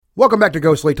Welcome back to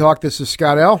Ghostly Talk. This is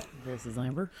Scott L. This is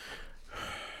Amber.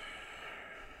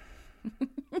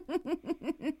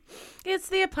 It's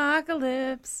the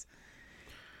apocalypse.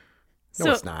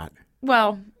 No, it's not.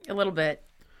 Well, a little bit.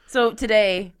 So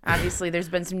today, obviously, there's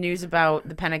been some news about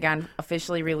the Pentagon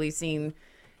officially releasing.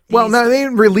 Well, no, they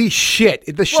didn't release shit.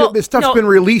 This stuff's been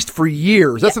released for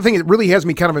years. That's the thing that really has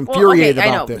me kind of infuriated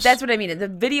about this. That's what I mean. The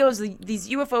videos, these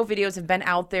UFO videos have been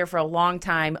out there for a long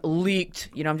time, leaked.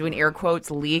 You know, I'm doing air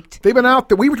quotes, leaked. They've been out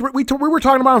there. We were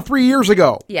talking about them 3 years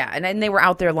ago. Yeah, and they were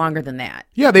out there longer than that.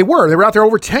 Yeah, they were. They were out there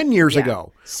over 10 years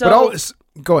ago. So,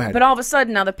 go ahead. But all of a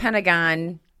sudden, now the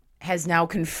Pentagon has now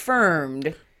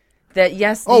confirmed that,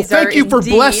 yes, oh, these thank you for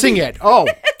blessing it. Oh,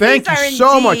 thank you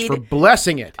so much for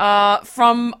blessing it.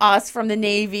 From us, from the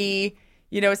Navy.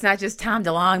 You know, it's not just Tom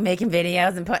DeLonge making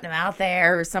videos and putting them out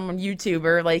there, or some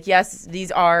YouTuber. Like, yes,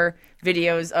 these are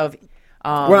videos of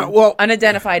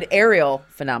unidentified aerial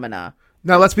phenomena.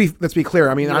 Now, let's be clear.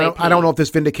 I mean, I don't know if this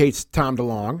vindicates Tom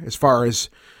DeLonge as far as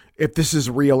if this is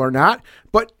real or not.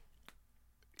 But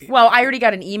well, I already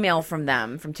got an email from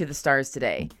them, from To the Stars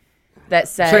today, that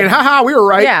said, saying, haha, we were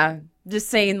right. Yeah, just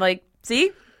saying, like,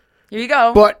 see, here you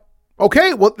go. But,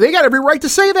 okay, well, they got every right to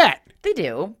say that. They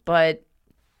do, but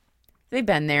they've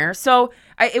been there. So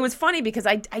it was funny because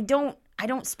I don't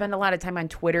spend a lot of time on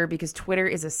Twitter, because Twitter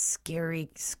is a scary,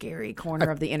 scary corner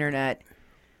of the internet.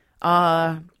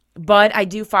 But I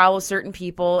do follow certain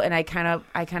people, and I kind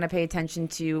of pay attention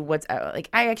to what's like.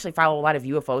 I actually follow a lot of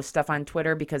UFO stuff on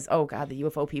Twitter because, oh God, the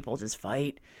UFO people just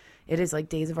fight. It is like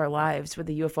Days of Our Lives with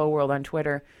the UFO world on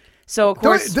Twitter. So, of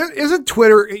course... Isn't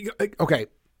Twitter... Okay.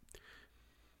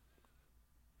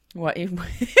 What?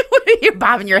 You're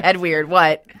bobbing your head weird.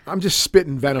 What? I'm just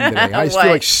spitting venom today. I just feel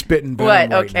like spitting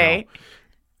venom right okay. now.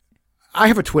 I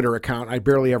have a Twitter account. I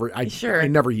barely ever... I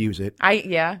never use it.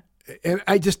 And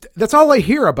I just... That's all I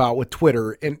hear about with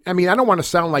Twitter. And, I mean, I don't want to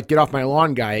sound like get off my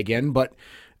lawn guy again, but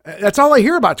that's all I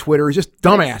hear about Twitter is just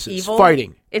dumbasses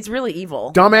fighting. It's really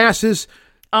evil. Dumbasses...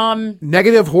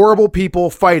 negative, horrible people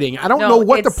fighting. I don't know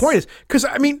what the point is. Because,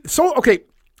 I mean,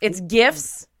 it's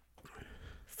gifts,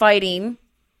 fighting,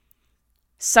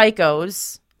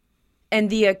 psychos, and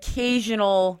the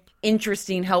occasional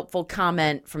interesting, helpful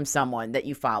comment from someone that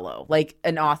you follow. Like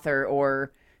an author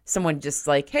or someone just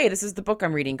like, hey, this is the book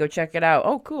I'm reading. Go check it out.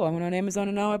 Oh, cool. I went on Amazon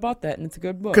and now I bought that and it's a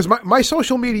good book. Because my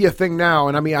social media thing now,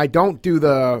 and I mean, I don't do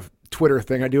the Twitter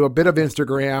thing. I do a bit of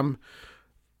Instagram.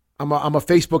 I'm a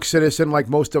Facebook citizen like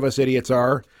most of us idiots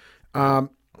are.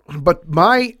 But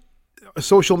my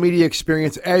social media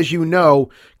experience, as you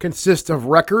know, consists of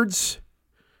records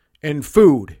and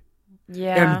food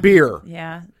and beer.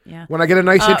 Yeah. When I get a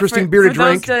nice, interesting beer to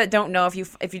drink. For those that don't know, if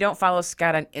you don't follow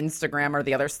Scott on Instagram or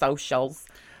the other socials,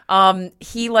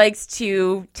 he likes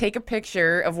to take a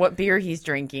picture of what beer he's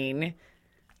drinking.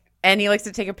 And he likes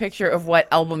to take a picture of what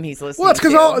album he's listening to. Well, it's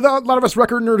because a lot of us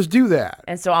record nerds do that.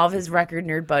 And so all of his record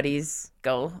nerd buddies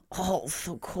go, oh,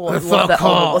 so cool. It's so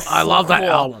cool. I love that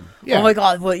album. Yeah. Oh, my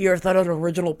God. What year is that an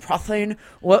original pressing?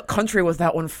 What country was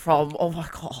that one from? Oh, my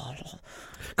God.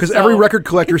 Because every record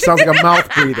collector sounds like a mouth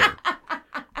breather.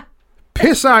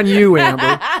 Piss on you,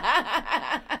 Amber.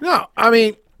 No, I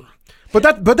mean...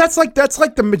 But that's like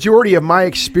the majority of my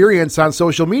experience on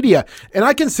social media, and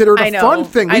I consider it a fun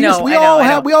thing. We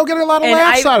all get a lot of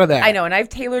laughs out of that. I know, and I've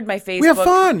tailored my Facebook. We have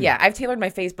fun. Yeah, I've tailored my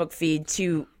Facebook feed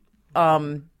to.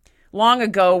 Long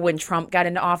ago, when Trump got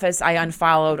into office, I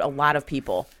unfollowed a lot of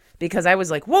people because I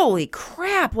was like, "Holy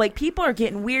crap! Like people are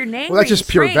getting weird and angry." Well, that's just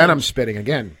pure venom spitting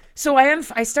again. So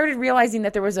I started realizing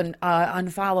that there was an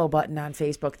unfollow button on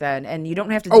Facebook then, and you don't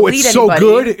have to delete it's anybody. So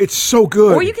good. It's so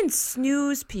good. Or you can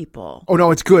snooze people. Oh, no,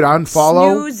 it's good.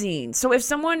 Unfollow. Snoozing. So if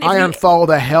someone... I unfollow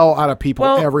the hell out of people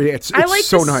every day. It's I like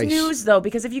so to nice. Snooze, though,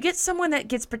 because if you get someone that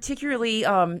gets particularly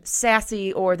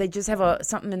sassy or they just have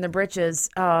something in their britches,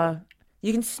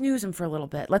 you can snooze them for a little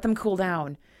bit. Let them cool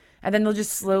down. And then they'll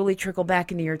just slowly trickle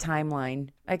back into your timeline.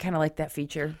 I kind of like that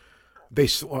feature.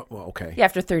 Okay. Yeah,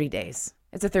 after 30 days.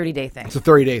 It's a 30-day thing. It's a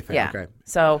 30-day thing, yeah. Okay.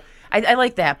 So I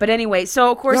like that. But anyway,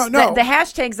 so of course the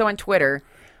hashtags though on Twitter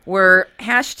were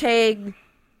hashtag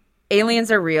aliens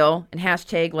are real and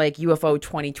hashtag like UFO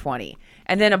 2020.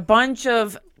 And then a bunch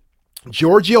of...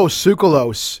 Giorgio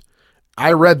Tsoukalos.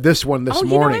 I read this one this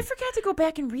morning. I forgot to go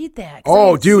back and read that.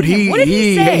 Oh, dude, what did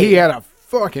he say? He had a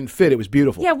fucking fit. It was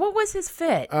beautiful. Yeah, what was his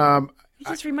fit?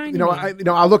 Just remind me.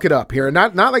 I'll look it up here.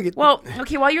 Not like it. Well,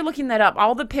 okay. While you're looking that up,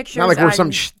 all the pictures. Not like we're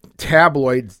some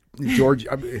tabloid, George.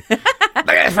 From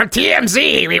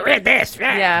TMZ, we read this.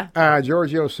 Yeah.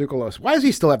 Giorgio Tsoukalos. Why does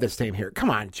he still have this name here?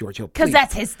 Come on, Giorgio. Because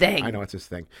that's his thing. I know it's his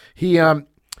thing. He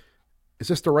is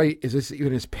this the right? Is this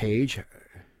even his page?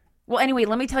 Well, anyway,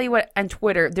 let me tell you what, on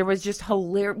Twitter, there was just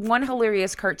one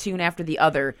hilarious cartoon after the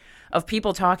other of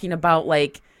people talking about,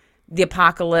 like, the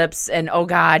apocalypse and, oh,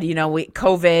 God,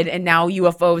 COVID and now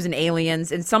UFOs and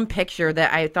aliens, and some picture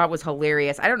that I thought was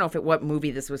hilarious. I don't know what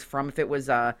movie this was from, if it was,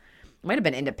 it might have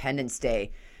been Independence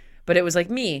Day, but it was like,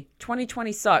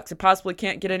 2020 sucks. It possibly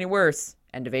can't get any worse.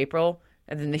 End of April.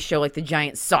 And then they show, like, the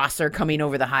giant saucer coming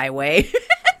over the highway.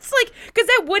 It's like, because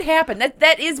that would happen.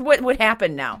 That is what would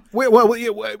happen now. Well,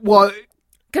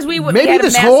 because maybe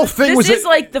this whole thing this is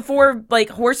like the 4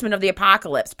 horsemen of the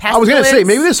apocalypse. I was going to say,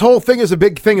 maybe this whole thing is a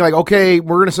big thing. Like, okay,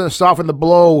 we're going to soften the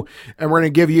blow, and we're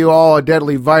going to give you all a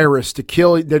deadly virus to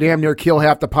damn near kill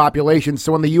half the population.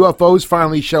 So when the UFOs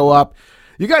finally show up,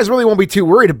 you guys really won't be too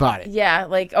worried about it. Yeah,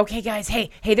 like, okay, guys,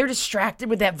 hey, they're distracted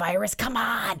with that virus. Come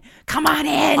on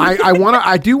in.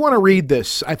 I do want to read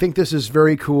this. I think this is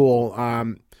very cool.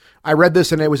 I read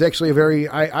this, and it was actually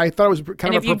I thought it was kind of a profound post.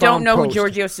 And if you don't know who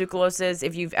Giorgio Tsoukalos is,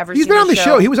 if you've ever He's seen been on the show.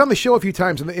 show. He was on the show a few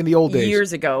times in the old days.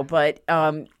 Years ago, but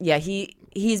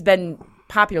he's been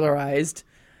popularized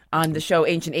on the show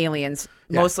Ancient Aliens,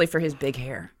 mostly for his big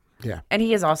hair. Yeah, and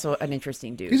he is also an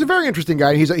interesting dude. He's a very interesting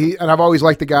guy. And I've always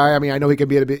liked the guy. I mean, I know he can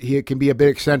be a bit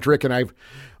eccentric, and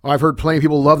I've heard plenty of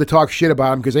people love to talk shit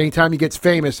about him because anytime he gets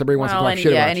famous, everybody wants to talk shit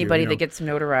about him. Yeah, anybody that gets some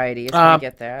notoriety is going to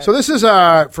get that. So this is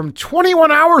from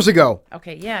 21 hours ago.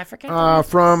 Okay, yeah, I forgot.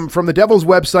 From the Devil's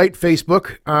website,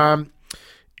 Facebook.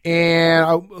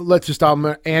 And let's just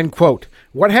and quote,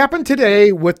 what happened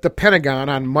today with the Pentagon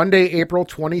on Monday, April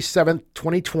 27th,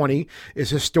 2020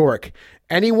 is historic.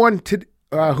 Anyone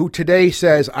who today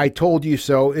says, I told you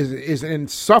so, is an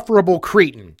insufferable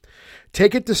cretin.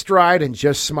 Take it to stride and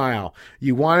just smile.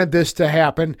 You wanted this to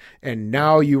happen, and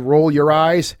now you roll your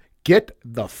eyes. Get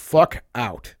the fuck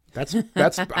out. That's.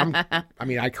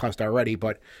 I cussed already,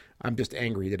 but I'm just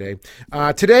angry today.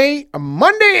 Today,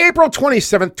 Monday, April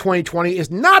 27th, 2020,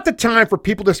 is not the time for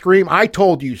people to scream, I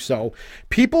told you so.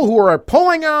 People who are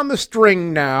pulling on the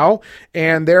string now,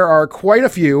 and there are quite a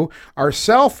few, are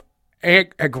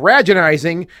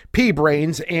aggranizing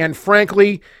pea-brains and,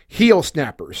 frankly, heel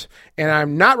snappers. And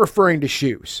I'm not referring to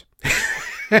shoes.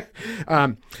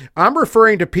 I'm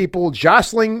referring to people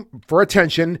jostling for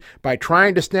attention by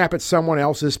trying to snap at someone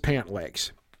else's pant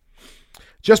legs.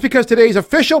 Just because today's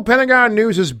official Pentagon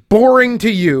news is boring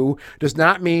to you does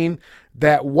not mean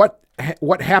that what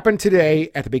happened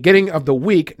today at the beginning of the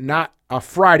week, not a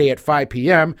Friday at 5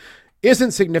 p.m.,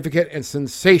 isn't significant and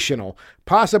sensational,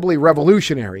 possibly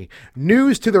revolutionary.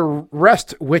 News to the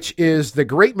rest, which is the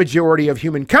great majority of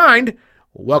humankind,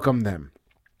 welcome them.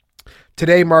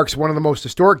 Today marks one of the most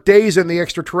historic days in the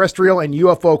extraterrestrial and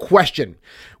UFO question.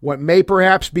 What may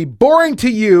perhaps be boring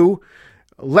to you,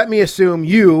 let me assume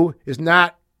you, is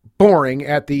not boring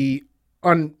at the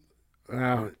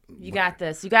You got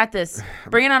this.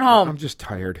 Bring it on home. I'm just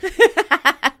tired.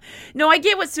 No, I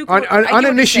get what Tsoukalos...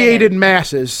 Uninitiated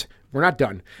masses. We're not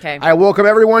done. Okay. I welcome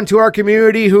everyone to our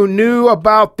community who knew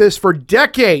about this for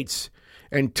decades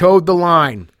and towed the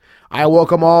line. I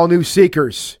welcome all new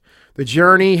seekers. The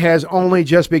journey has only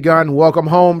just begun. Welcome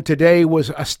home. Today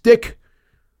was a stick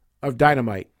of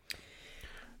dynamite.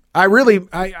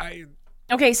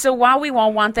 Okay, so while we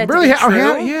all want that really to be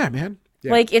true, yeah, man.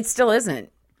 Yeah. Like, it still isn't.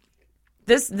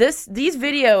 These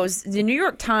videos, the New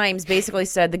York Times basically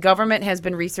said the government has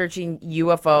been researching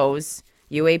UFOs,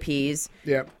 UAPs,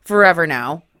 forever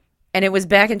now. And it was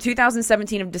back in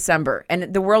 2017 of December.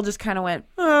 And the world just kind of went,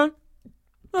 oh,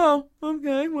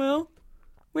 okay, well,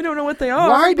 we don't know what they are.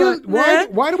 Why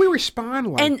do we respond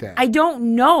like that? I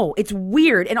don't know. It's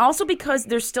weird. And also because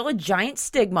there's still a giant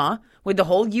stigma with the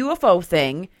whole UFO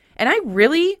thing. And I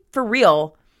really, for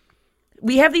real,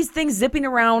 we have these things zipping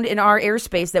around in our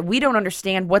airspace that we don't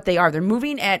understand what they are. They're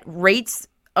moving at rates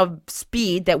of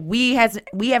speed that we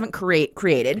haven't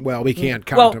created. Well, we can't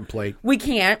contemplate. We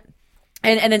can't.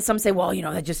 And then some say, well,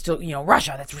 that's just,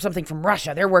 Russia. That's something from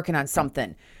Russia. They're working on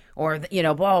something. Or,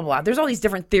 blah, blah, blah. There's all these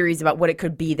different theories about what it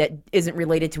could be that isn't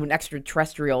related to an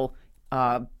extraterrestrial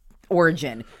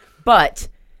origin. But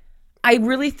I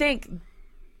really think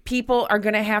people are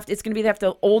going to it's going to be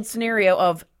the old scenario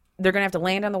of they're going to have to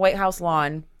land on the White House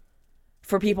lawn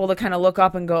for people to kind of look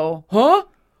up and go, huh?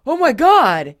 Oh, my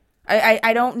God.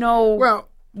 I don't know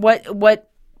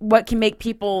what can make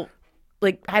people...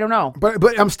 Like, I don't know.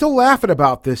 But I'm still laughing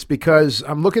about this because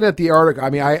I'm looking at the article. I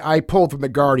mean, I pulled from The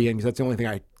Guardian because that's the only thing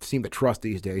I seem to trust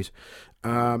these days.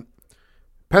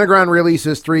 Pentagon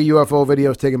releases 3 UFO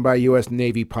videos taken by U.S.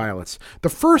 Navy pilots. The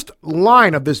first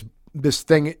line of this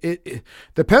thing,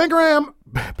 the Pentagram.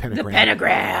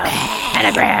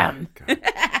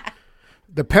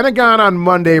 The Pentagon on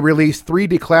Monday released 3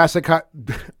 declassified.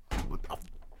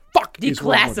 is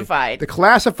what I'm looking. Declassified. The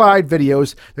classified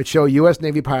videos that show U.S.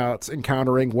 Navy pilots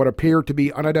encountering what appear to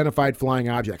be unidentified flying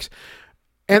objects.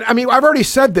 And I mean, I've already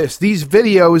said this. These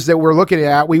videos that we're looking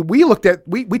at,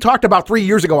 we talked about 3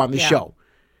 years ago on this show.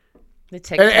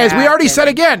 And as we already said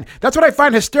again, that's what I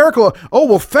find hysterical. Oh,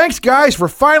 well, thanks, guys, for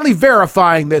finally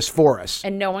verifying this for us.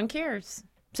 And no one cares,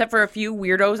 except for a few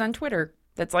weirdos on Twitter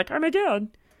that's like, I'm a dad.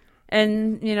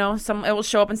 And, you know, it will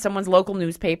show up in someone's local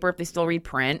newspaper if they still read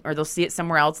print, or they'll see it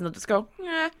somewhere else and they'll just go,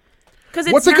 because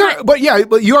it's not, but yeah,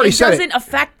 but you already said it. It doesn't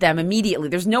affect them immediately.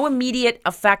 There's no immediate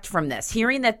effect from this.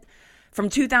 Hearing that from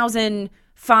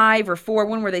 2005 or 4,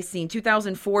 when were they seen?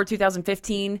 2004,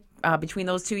 2015, between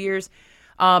those 2 years,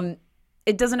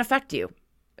 it doesn't affect you.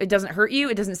 It doesn't hurt you.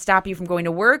 It doesn't stop you from going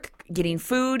to work, getting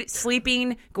food,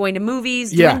 sleeping, going to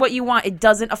movies, doing what you want. It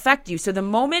doesn't affect you. So the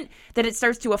moment that it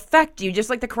starts to affect you, just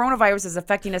like the coronavirus is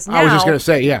affecting us now. I was just going to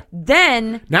say,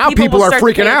 then now people are will start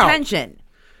freaking to pay out. attention.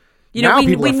 You know,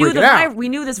 we knew we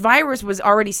knew this virus was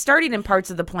already starting in parts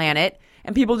of the planet,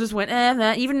 and people just went,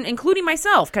 even including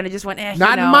myself, kind of just went,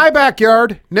 Not in my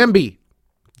backyard. NIMBY.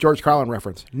 George Carlin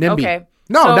reference. NIMBY. Okay.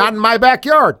 No, So- not in my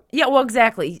backyard. Yeah, well,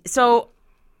 exactly. So,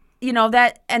 you know,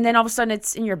 that, and then all of a sudden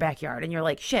it's in your backyard, and you're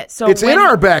like, shit. So It's in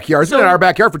our backyard. It's been in our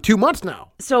backyard for 2 months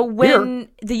now. So when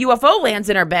the UFO lands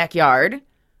in our backyard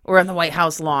or on the White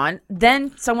House lawn,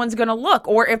 then someone's going to look.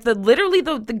 Or if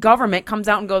the government comes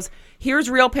out and goes, here's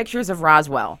real pictures of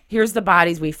Roswell. Here's the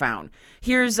bodies we found.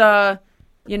 Here's, But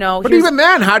even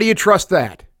then, how do you trust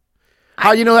that?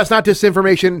 How you know that's not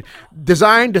disinformation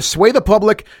designed to sway the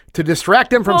public, to distract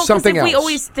them from something else? We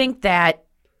always think that,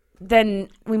 then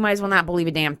we might as well not believe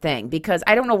a damn thing, because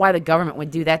I don't know why the government would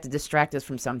do that to distract us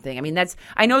from something. I mean,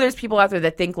 I know there's people out there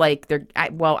that think like I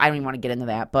don't even want to get into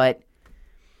that, but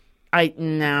I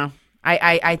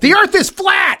think the earth is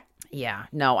flat. Yeah,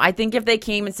 no, I think if they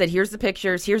came and said, here's the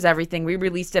pictures, here's everything, we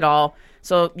released it all,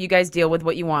 so you guys deal with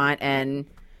what you want, and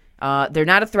they're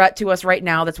not a threat to us right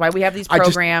now. That's why we have these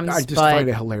programs. I just find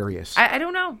it hilarious. I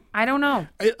don't know.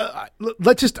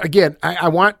 Let's just, again, I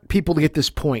want people to get this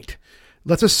point.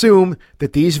 Let's assume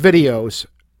that these videos,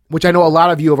 which I know a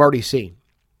lot of you have already seen,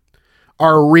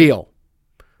 are real.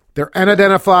 They're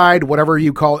unidentified, whatever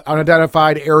you call it,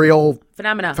 unidentified aerial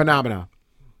phenomena.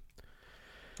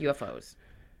 UFOs.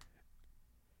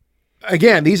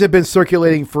 Again, these have been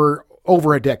circulating for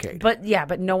over a decade. But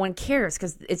no one cares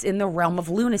because it's in the realm of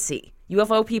lunacy.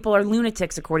 UFO people are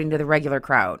lunatics according to the regular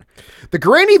crowd. The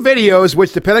grainy videos,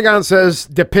 which the Pentagon says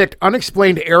depict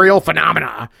unexplained aerial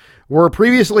phenomena, were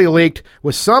previously leaked,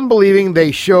 with some believing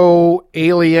they show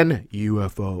alien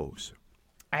UFOs.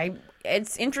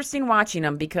 It's interesting watching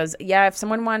them because, if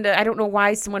someone wanted to, I don't know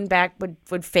why someone back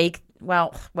would fake,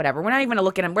 well, whatever. We're not even going to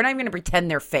look at them. We're not even going to pretend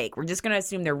they're fake. We're just going to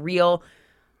assume they're real.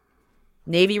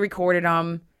 Navy recorded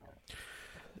them.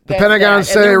 The Pentagon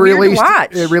said it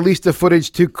released the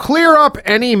footage to clear up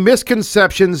any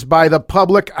misconceptions by the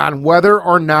public on whether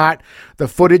or not the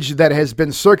footage that has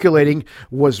been circulating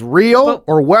was real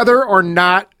or whether or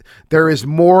not there is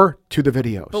more to the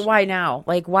videos. But why now?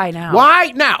 Like, why now?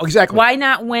 Why now? Exactly. Why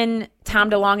not when Tom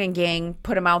DeLonge and gang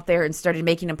put him out there and started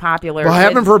making him popular? Well,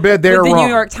 heaven forbid they're wrong. The New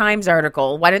York Times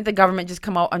article. Why didn't the government just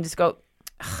come out and just go,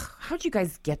 how'd you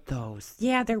guys get those?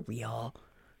 Yeah, they're real.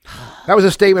 That was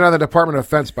a statement on the Department of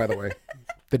Defense, by the way,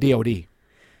 the DOD.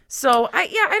 So, I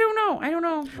don't know.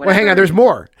 Whatever. Well, hang on, there's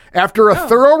more. After a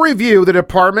thorough review, the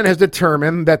department has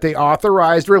determined that the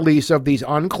authorized release of these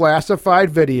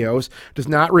unclassified videos does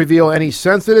not reveal any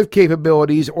sensitive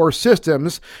capabilities or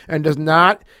systems and does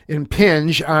not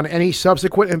impinge on any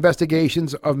subsequent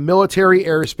investigations of military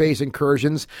airspace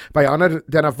incursions by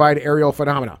unidentified aerial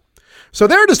phenomena. So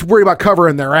they're just worried about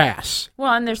covering their ass.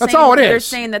 Well, and that's all it is. They're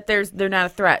saying that they're not a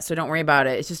threat, so don't worry about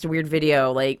it. It's just a weird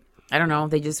video. Like, I don't know.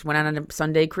 They just went on a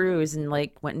Sunday cruise and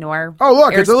went into our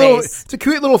airspace. It's a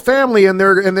cute little family in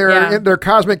their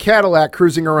cosmic Cadillac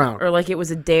cruising around. Or like it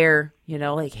was a dare,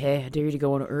 hey, I dare you to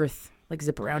go on Earth,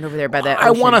 zip around over there by that ocean.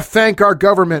 I want to thank our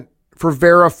government for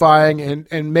verifying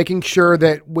and making sure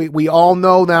that we all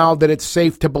know now that it's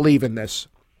safe to believe in this.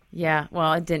 Yeah,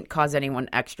 well, it didn't cause anyone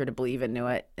extra to believe into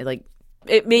it.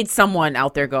 It made someone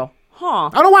out there go, huh. I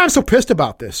don't know why I'm so pissed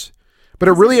about this, but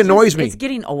it really annoys me. It's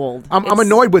getting old. I'm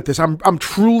annoyed with this. I'm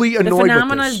truly annoyed with this. The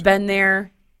phenomena's been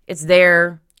there. It's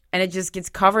there. And it just gets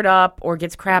covered up or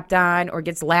gets crapped on or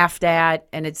gets laughed at.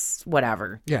 And it's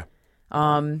whatever. Yeah.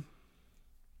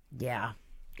 Yeah.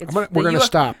 We're going to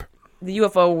stop. The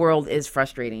UFO world is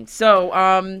frustrating. So,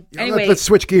 anyway. Let's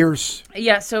switch gears.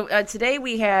 Yeah. So, today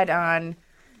we had on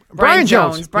Brian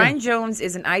Jones. Brian Jones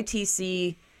is an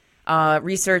ITC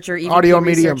researcher, EVP Audio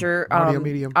Medium. researcher. Audio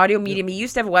Medium. Audio Medium. He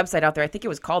used to have a website out there. I think it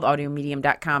was called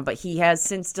audiomedium.com, but he has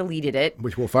since deleted it.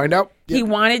 Which we'll find out. He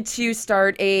wanted to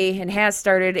start and has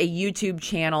started a YouTube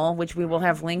channel, which we will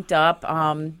have linked up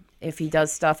if he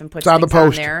does stuff and puts It's on the things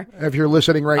post. there. If you're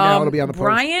listening right now, it'll be on the post.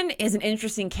 Brian is an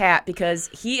interesting cat because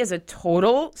he is a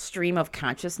total stream of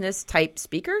consciousness type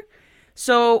speaker.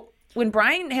 So when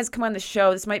Brian has come on the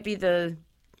show, this might be I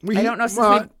don't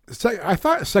know. I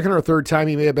thought second or third time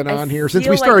he may have been on here since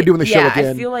feel we started like doing the show Yeah,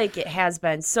 again. I feel like it has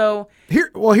been. So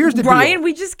Here's the Brian, deal.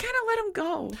 we just kind of let him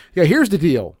go. Yeah, here's the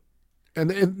deal,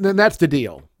 and then that's the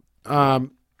deal.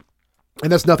 And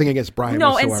that's nothing against Brian.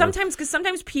 No, whatsoever. and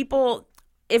sometimes people,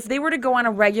 if they were to go on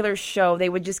a regular show, they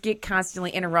would just get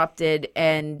constantly interrupted,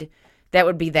 and that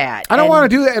would be that. I don't want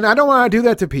to do that, and I don't want to do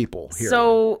that to people here.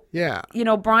 So, yeah,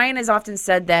 Brian has often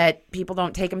said that people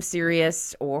don't take him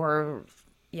serious or,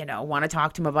 want to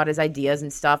talk to him about his ideas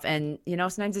and stuff. And,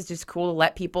 sometimes it's just cool to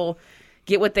let people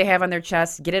get what they have on their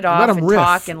chest, get it off and riff.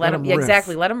 talk and let them riff.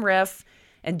 exactly, let them riff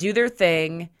and do their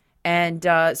thing. And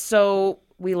so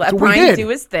we let So we Brian did. do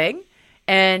his thing.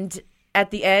 And at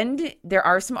the end, there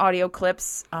are some audio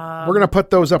clips. we're gonna put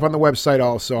those up on the website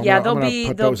also. They'll put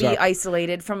be those up.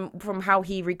 isolated from how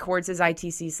he records his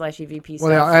ITC/EVP stuff.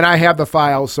 Well, and I have the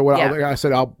files, so Yeah. I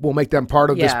said we'll make them part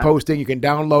of this Yeah. posting. You can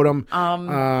download them.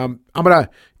 I'm gonna,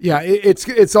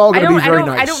 it's all gonna be very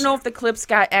nice. I don't know if the clips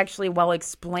got actually well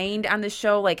explained on the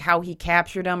show, like how he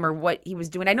captured them or what he was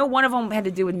doing. I know one of them had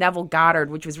to do with Neville Goddard,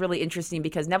 which was really interesting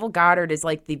because Neville Goddard is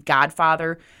like the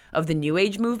godfather of the New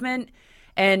Age movement.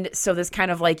 And so this kind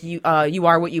of like you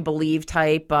are what you believe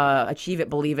type, achieve it,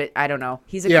 believe it. I don't know.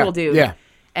 He's a cool dude. Yeah.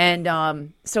 And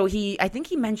so I think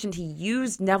he mentioned he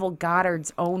used Neville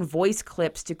Goddard's own voice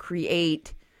clips to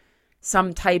create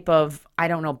some type of, I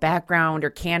don't know, background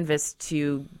or canvas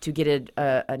to get an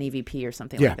EVP or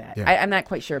something like that. Yeah. I'm not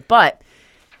quite sure. But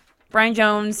Brian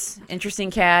Jones,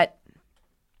 interesting cat.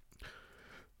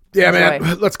 Yeah, Enjoy.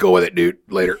 man. Let's go with it, dude.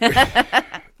 Later.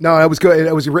 No, it was good.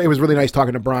 It was really nice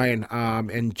talking to Brian.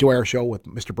 Enjoy our show with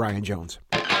Mr. Brian Jones.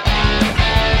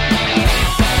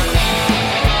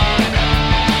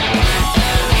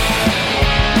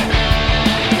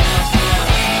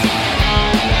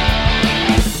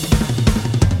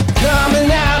 Coming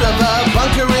out of a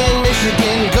bunker in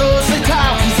Michigan, goes the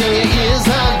talkies in your ears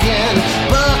again.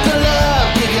 Buckle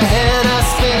up, give your head a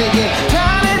spin again.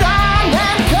 Turn it on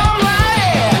and come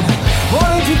right in.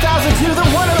 Born in 2002, the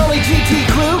one and only GT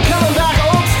crew, coming back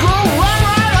old school, run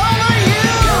right over you.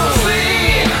 Go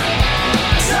sleep,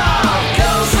 talk,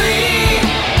 go sleep,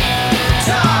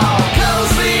 talk, go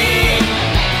sleep,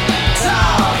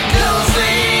 talk, go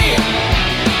sleep,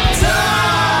 talk.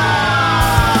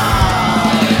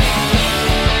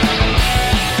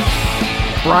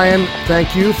 Brian,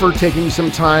 thank you for taking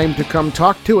some time to come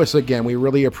talk to us again. We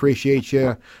really appreciate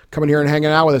you coming here and hanging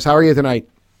out with us. How are you tonight?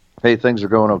 Hey, things are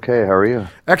going okay. How are you?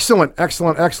 Excellent.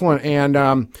 And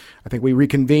I think we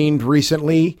reconvened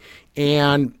recently,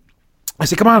 and I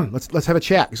said, "Come on, let's have a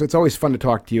chat." Because it's always fun to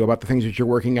talk to you about the things that you're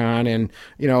working on. And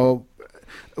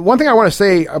one thing I want to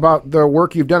say about the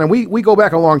work you've done, and we go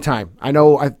back a long time. I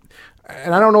know and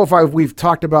I don't know if we've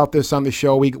talked about this on the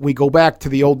show. We go back to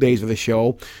the old days of the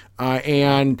show,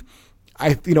 and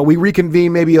we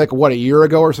reconvened maybe like a year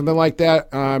ago or something like that,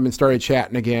 and started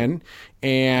chatting again,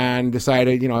 and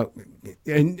decided,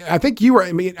 and I think you were.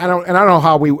 I mean, I don't know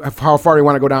how far we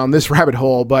want to go down this rabbit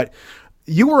hole, but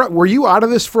were you out of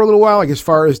this for a little while, like as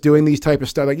far as doing these type of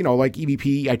stuff, like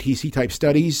EVP, ITC type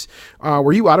studies?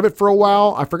 Were you out of it for a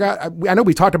while? I forgot. I know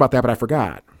we talked about that, but I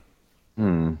forgot.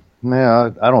 Yeah,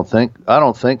 I don't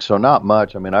think so. Not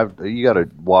much. I mean, you got to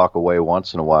walk away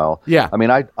once in a while. Yeah. I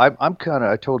mean, I'm kind of.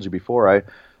 I told you before.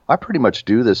 I pretty much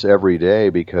do this every day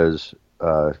because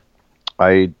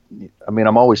I'm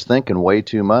always thinking way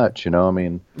too much. I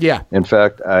mean. Yeah. In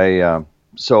fact,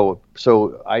 so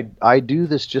I do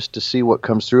this just to see what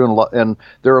comes through, and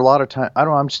there are a lot of times.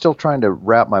 I'm still trying to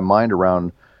wrap my mind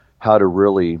around how to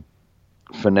really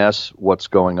finesse what's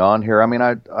going on here. I mean,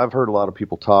 I've heard a lot of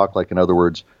people talk, like, in other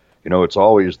words, it's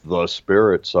always the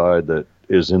spirit side that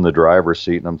is in the driver's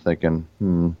seat, and I'm thinking,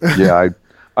 yeah,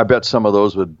 I bet some of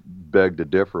those would beg to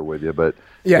differ with you, but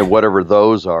yeah, whatever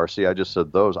those are, see, I just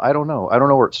said those. I don't know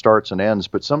where it starts and ends,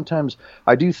 but sometimes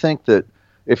I do think that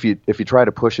if you try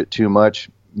to push it too much,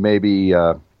 maybe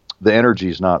the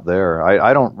energy's not there.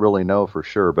 I don't really know for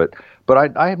sure, but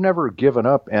I have never given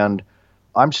up, and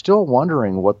I'm still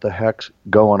wondering what the heck's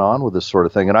going on with this sort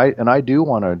of thing, and I do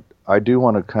want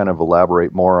to kind of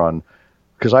elaborate more on,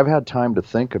 because I've had time to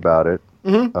think about it,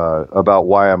 about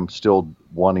why I'm still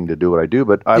wanting to do what I do,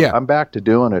 but I'm back to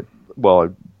doing it.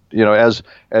 Well, as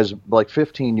like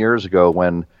 15 years ago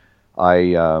when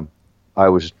I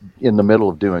was in the middle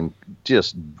of doing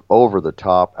just over the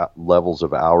top levels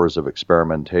of hours of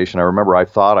experimentation. I remember I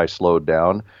thought I slowed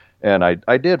down, and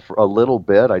I did for a little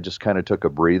bit. I just kind of took a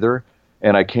breather,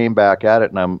 and I came back at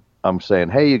it, and I'm saying,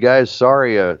 hey, you guys,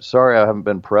 sorry I haven't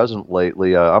been present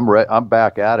lately. I'm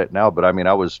back at it now, but I mean,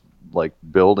 I was like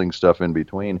building stuff in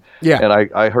between. Yeah.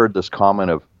 And I heard this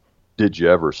comment of, did you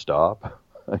ever stop?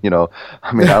 I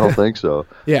mean, I don't think so.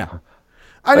 Yeah.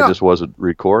 I just wasn't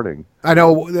recording. I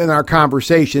know in our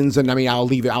conversations, and I mean,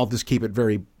 I'll just keep it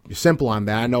very simple on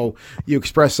that. I know you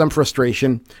express some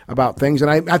frustration about things, and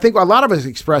I think a lot of us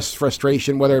express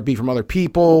frustration, whether it be from other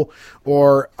people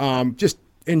or just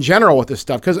in general with this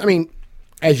stuff. Because, I mean,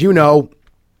 as you know,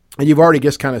 and you've already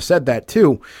just kind of said that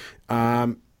too,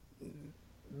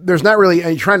 there's not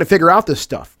really trying to figure out this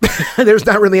stuff. There's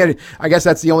not really any, I guess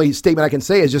that's the only statement I can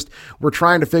say is just we're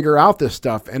trying to figure out this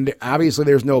stuff. And obviously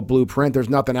there's no blueprint. There's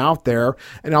nothing out there.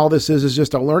 And all this is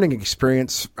just a learning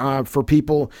experience for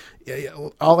people,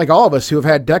 like all of us who have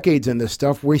had decades in this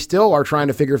stuff. We still are trying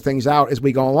to figure things out as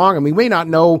we go along. And we may not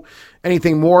know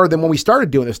anything more than when we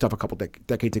started doing this stuff a couple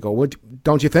decades ago.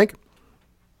 Don't you think?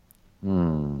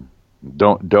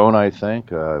 Don't I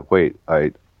think? Wait,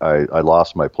 I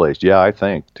lost my place. Yeah, I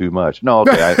think too much. No,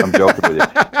 okay, I'm joking with you.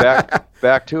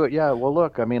 Back to it. Yeah, well,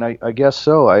 look, I mean, I guess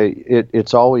so.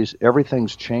 It's always,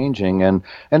 everything's changing, and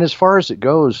as far as it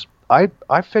goes, I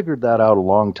figured that out a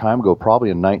long time ago, probably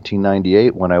in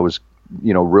 1998 when I was,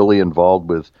 really involved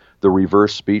with the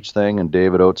reverse speech thing, and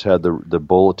David Oates had the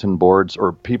bulletin boards,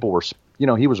 or people were,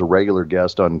 he was a regular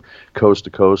guest on Coast to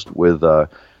Coast with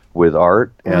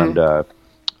Art, and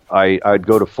I'd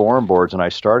go to forum boards, and I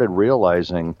started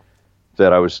realizing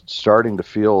that I was starting to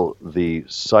feel the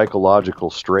psychological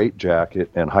straitjacket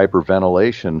and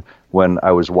hyperventilation when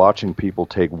I was watching people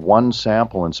take one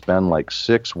sample and spend like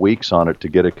 6 weeks on it to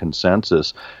get a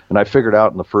consensus. And I figured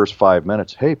out in the first 5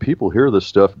 minutes, hey, people hear this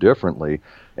stuff differently.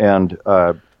 And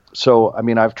so, I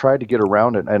mean, I've tried to get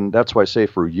around it, and that's why I say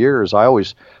for years, I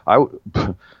was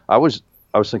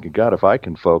thinking, God, if I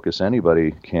can focus,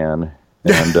 anybody can.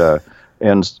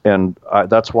 And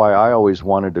that's why I always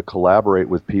wanted to collaborate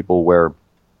with people where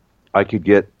I could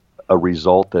get a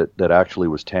result that actually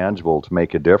was tangible to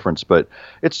make a difference. But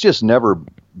it's just never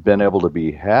been able to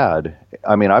be had.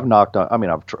 I mean, I've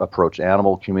approached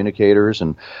animal communicators,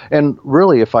 and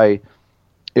really, if I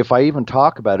even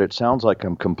talk about it, it sounds like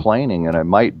I'm complaining, and I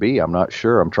might be. I'm not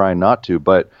sure. I'm trying not to.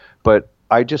 But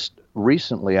I just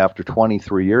recently, after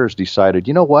 23 years, decided,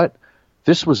 you know what?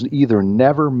 This was either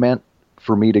never meant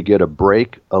for me to get a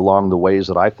break along the ways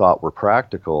that I thought were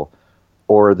practical,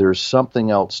 or there's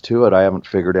something else to it I haven't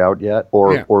figured out yet,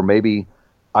 or maybe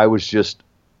I was just,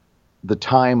 the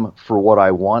time for what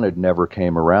I wanted never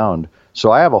came around.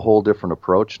 So I have a whole different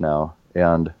approach now,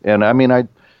 and I mean,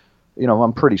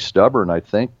 I'm pretty stubborn. I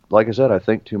think, like I said, I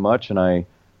think too much, and I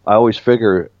always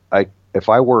figure if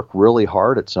I work really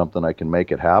hard at something, I can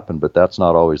make it happen, but that's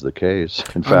not always the case.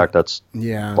 In fact, that's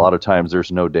a lot of times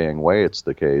there's no dang way it's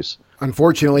the case.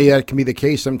 Unfortunately, that can be the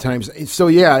case sometimes. So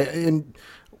yeah, and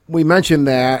we mentioned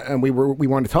that, and we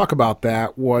wanted to talk about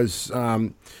that was, where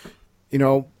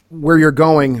you're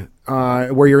going,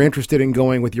 where you're interested in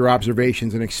going with your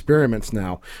observations and experiments.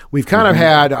 Now we've kind of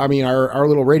had, I mean, our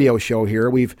little radio show here.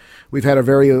 We've had a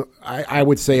very, I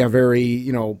would say, a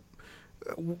very,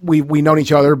 we've known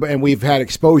each other, and we've had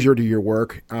exposure to your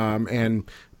work, and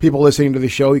people listening to the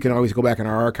show, you can always go back in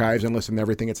our archives and listen to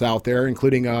everything that's out there,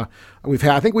 including I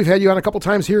think we've had you on a couple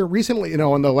times here recently, in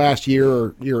the last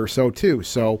year or so too.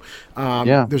 So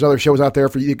there's other shows out there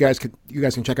for you guys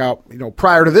can check out,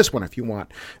 prior to this one if you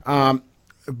want.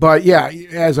 But yeah,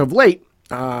 as of late,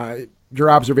 your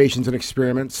observations and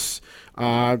experiments,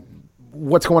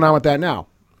 what's going on with that now?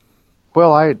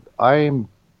 Well, I'm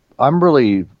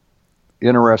really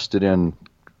interested in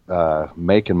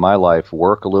making my life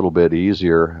work a little bit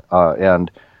easier,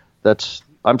 and that's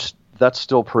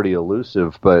still pretty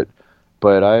elusive. But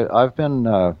I've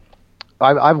been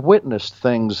I've witnessed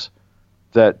things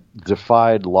that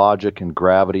defied logic and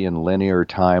gravity and linear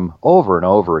time over and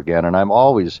over again, and I'm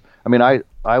always, I mean, I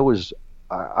was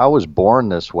born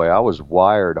this way. I was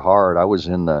wired hard. I was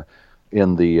in the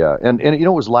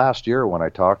it was last year when I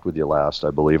talked with you last,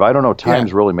 I believe. I don't know,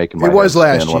 time's really making my head spin. It was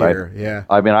last year, yeah.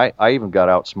 I mean, I even got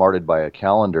outsmarted by a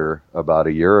calendar about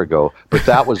a year ago, but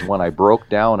that was when I broke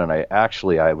down, and I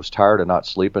was tired of not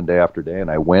sleeping day after day, and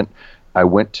I went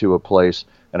to a place,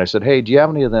 and I said, hey, do you have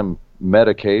any of them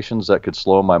medications that could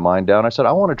slow my mind down? I said,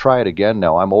 I want to try it again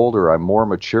now. I'm older, I'm more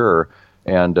mature,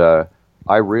 and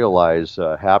I realize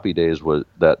Happy Days was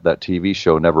that TV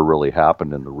show never really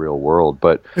happened in the real world.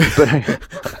 But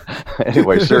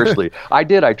anyway, seriously,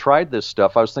 I tried this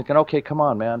stuff. I was thinking, okay, come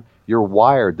on, man, you're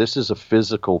wired. This is a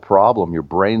physical problem. Your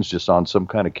brain's just on some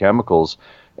kind of chemicals,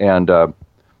 and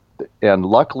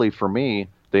luckily for me,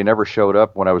 they never showed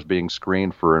up when I was being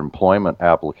screened for employment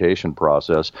application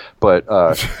process. But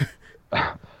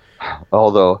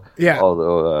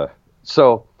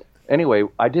so anyway,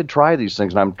 I did try these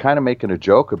things, and I'm kind of making a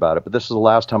joke about it, but this is the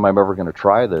last time I'm ever going to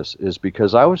try this, is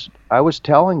because I was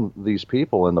telling these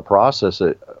people in the process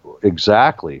that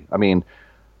exactly, I mean,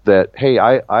 that, hey,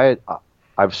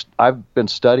 I've been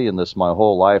studying this my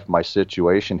whole life, my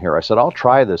situation here. I said, I'll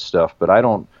try this stuff, but I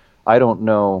don't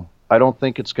know, I don't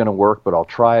think it's going to work, but I'll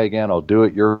try again. I'll do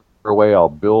it your way. I'll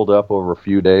build up over a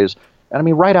few days. And I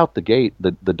mean, right out the gate,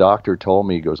 the doctor told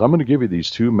me, he goes, I'm going to give you these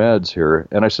 2 meds here.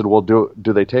 And I said, well, do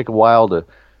they take a while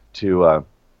to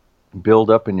build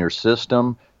up in your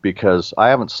system? Because I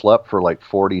haven't slept for like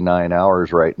 49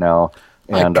 hours right now.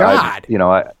 And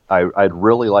I'd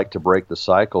really like to break the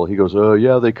cycle. He goes, oh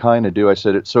yeah, they kind of do. I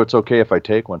said, so it's okay if I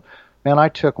take one. Man, I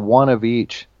took one of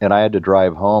each, and I had to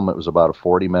drive home. It was about a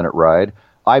 40-minute ride.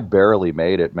 I barely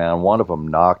made it, man. One of them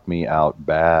knocked me out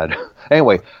bad.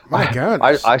 Anyway, my God,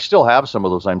 I still have some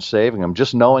of those. I'm saving them.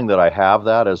 Just knowing that I have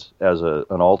that as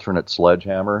an alternate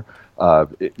sledgehammer,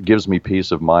 it gives me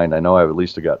peace of mind. I know I've at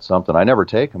least got something. I never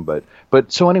take them, but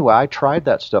so anyway, I tried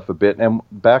that stuff a bit. And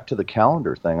back to the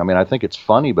calendar thing. I mean, I think it's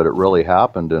funny, but it really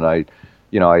happened. And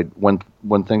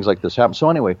when things like this happen. So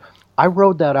anyway, I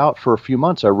rode that out for a few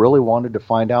months. I really wanted to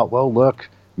find out. Well, look,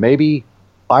 maybe.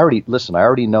 I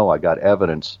already know I got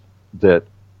evidence that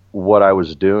what I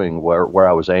was doing, where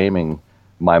I was aiming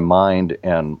my mind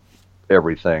and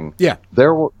everything. Yeah.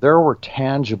 There was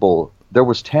tangible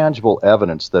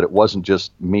evidence that it wasn't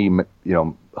just me,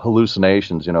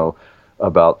 hallucinations,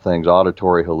 about things,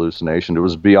 auditory hallucination. It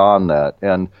was beyond that.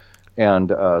 And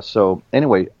so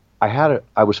anyway,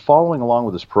 I was following along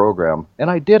with this program, and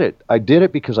I did it. I did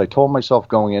it because I told myself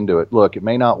going into it, look, it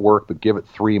may not work, but give it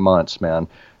 3 months, man.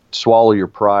 Swallow your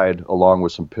pride along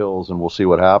with some pills, and we'll see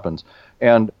what happens.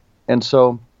 And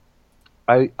so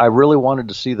I really wanted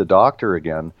to see the doctor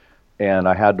again, and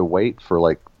I had to wait for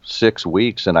like 6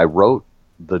 weeks, and I wrote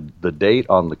the date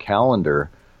on the calendar,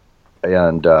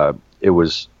 and it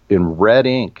was in red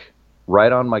ink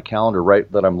right on my calendar,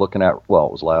 right that I'm looking at. Well,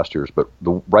 it was last year's, but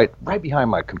right behind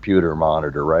my computer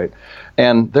monitor, right?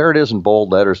 And there it is in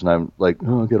bold letters, and I'm like,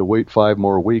 oh, I got to wait 5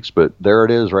 more weeks, but there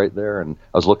it is right there, and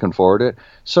I was looking forward to it.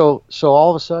 So all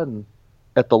of a sudden,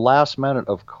 at the last minute,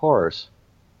 of course,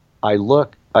 I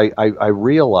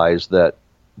realized that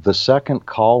the second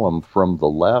column from the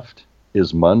left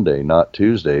is Monday, not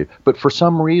Tuesday. But for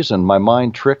some reason, my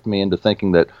mind tricked me into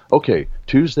thinking that, okay,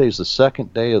 Tuesday's the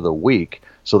second day of the week,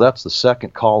 so that's the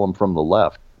second column from the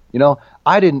left.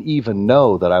 I didn't even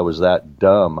know that I was that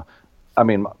dumb. I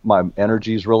mean, my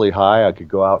energy's really high. I could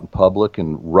go out in public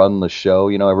and run the show.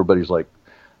 Everybody's like,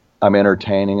 I'm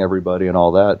entertaining everybody and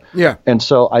all that. Yeah. And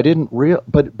so I didn't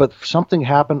but something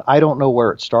happened. I don't know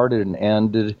where it started and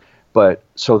ended, but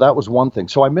so that was one thing.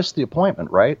 So I missed the appointment,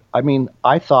 right? I mean,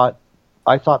 I thought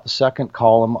the second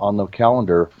column on the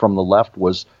calendar from the left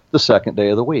was the second day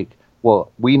of the week.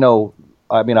 Well, we know,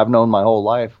 I mean, I've known my whole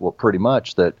life, well, pretty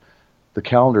much, that the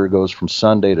calendar goes from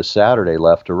Sunday to Saturday,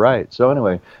 left to right. So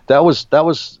anyway, that was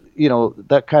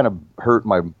that kind of hurt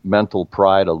my mental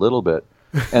pride a little bit.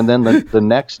 And then the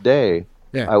next day,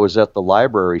 I was at the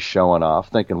library showing off,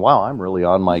 thinking, wow, I'm really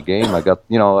on my game. I got,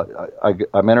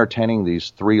 I'm entertaining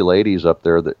these 3 ladies up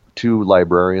there, 2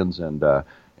 librarians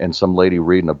and some lady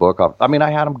reading a book. I mean,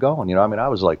 I had them going, I mean, I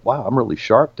was like, wow, I'm really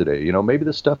sharp today. Maybe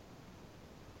this stuff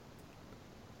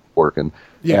working.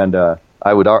 Yeah. And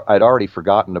I'd already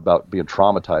forgotten about being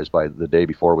traumatized by the day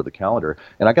before with the calendar.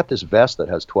 And I got this vest that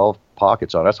has 12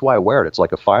 pockets on it. That's why I wear it. It's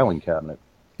like a filing cabinet.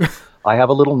 I have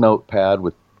a little notepad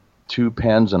with 2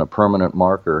 pens and a permanent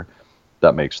marker.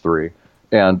 That makes 3.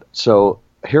 And so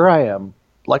here I am.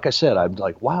 Like I said, I'm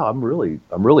like, wow, I'm really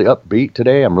upbeat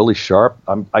today. I'm really sharp.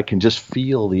 I can just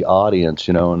feel the audience,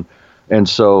 and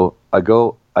so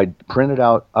I printed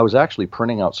out, I was actually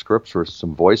printing out scripts for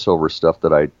some voiceover stuff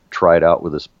that I tried out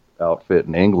with this outfit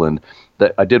in England.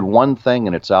 That I did one thing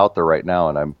and it's out there right now,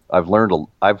 and I've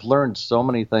learned so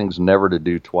many things never to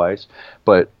do twice.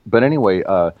 But anyway,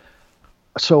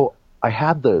 so I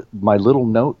had my little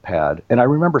notepad, and I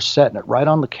remember setting it right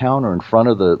on the counter in front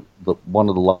of the one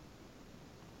of the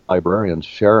librarians,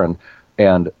 Sharon,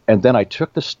 and then I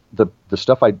took the stuff.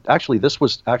 This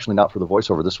was actually not for the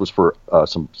voiceover. This was for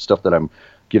some stuff that I'm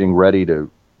getting ready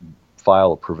to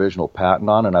file a provisional patent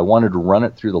on, and I wanted to run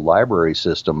it through the library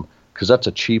system because that's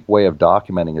a cheap way of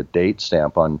documenting a date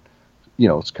stamp on,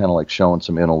 it's kind of like showing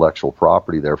some intellectual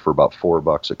property there for about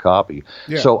 $4 a copy.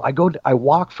 Yeah. So I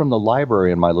walk from the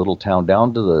library in my little town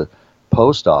down to the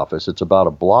post office. It's about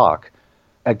a block.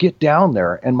 I get down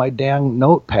there and my dang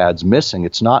notepad's missing.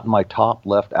 It's not in my top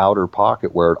left outer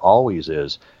pocket where it always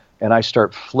is. And I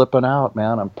start flipping out,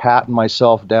 man. I'm patting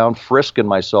myself down, frisking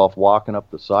myself, walking up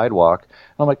the sidewalk.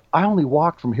 I'm like, I only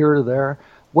walked from here to there.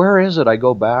 Where is it? I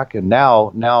go back, and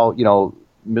now,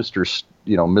 Mr.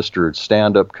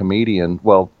 Stand-up comedian,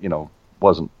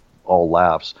 wasn't all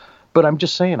laughs. But I'm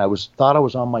just saying, thought I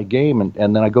was on my game, and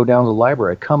then I go down to the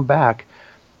library. I come back,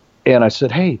 and I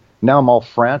said, hey, now I'm all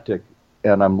frantic,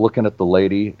 and I'm looking at the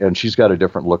lady, and she's got a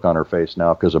different look on her face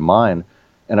now because of mine.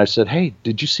 And I said, hey,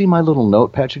 did you see my little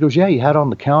notepad? She goes, yeah, you had it on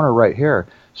the counter right here.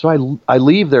 So I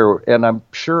leave there, and I'm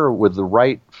sure with the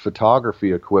right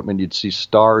photography equipment, you'd see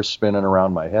stars spinning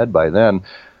around my head by then.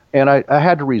 And I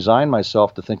had to resign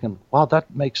myself to thinking, wow,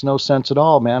 that makes no sense at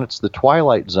all, man. It's the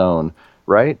Twilight Zone,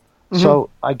 right? Mm-hmm. So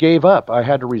I gave up. I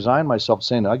had to resign myself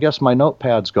saying, I guess my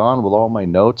notepad's gone with all my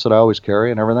notes that I always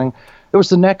carry and everything. It was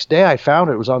the next day I found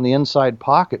it. It was on the inside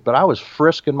pocket, but I was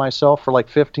frisking myself for like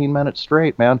 15 minutes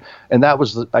straight, man. And that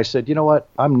was, I said, you know what?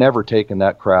 I'm never taking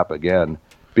that crap again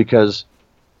because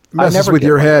messes with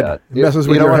your head. Messes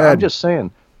with your head. I'm just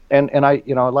saying. And I,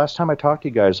 last time I talked to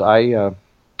you guys,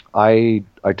 I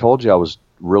told you I was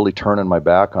really turning my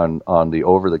back on the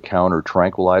over-the-counter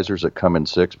tranquilizers that come in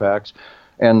 6-packs.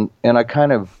 And I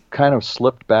kind of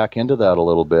slipped back into that a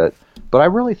little bit. But I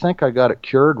really think I got it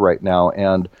cured right now.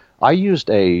 And I used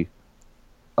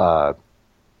how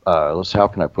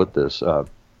can I put this?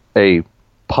 A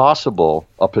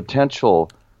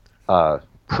potential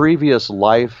previous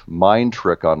life mind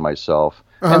trick on myself.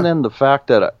 Uh-huh. And then the fact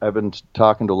that I've been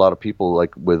talking to a lot of people,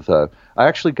 like with, I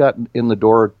actually got in the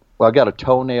door. Well, I got a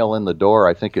toenail in the door.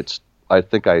 I think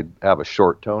I have a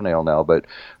short toenail now, but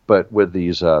with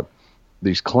these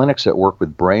clinics that work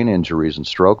with brain injuries and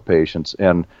stroke patients,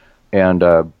 and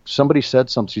somebody said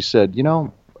something. She said,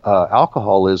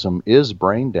 alcoholism is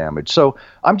brain damage. So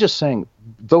I'm just saying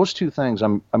those two things.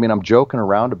 I'm joking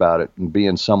around about it and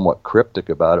being somewhat cryptic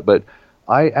about it, but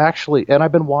I actually, and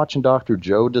I've been watching Dr.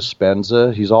 Joe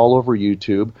Dispenza. He's all over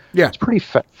YouTube. Yeah. It's pretty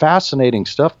fascinating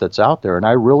stuff that's out there, and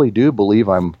I really do believe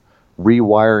I'm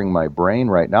rewiring my brain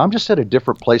right now. I'm just at a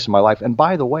different place in my life. And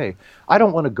by the way, I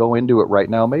don't want to go into it right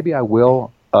now. Maybe I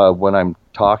will when I'm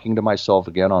talking to myself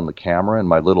again on the camera in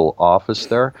my little office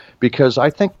there, because I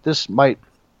think this might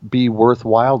be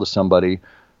worthwhile to somebody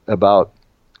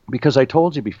because I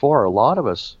told you before, a lot of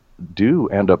us do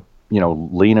end up,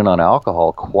 leaning on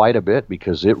alcohol quite a bit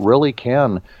because it really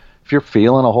can, if you're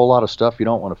feeling a whole lot of stuff you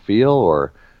don't want to feel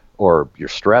or you're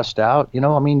stressed out, you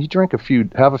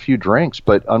have a few drinks,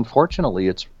 but unfortunately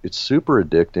it's super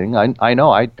addicting. I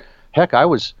know. I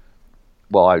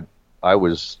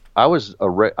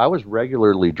was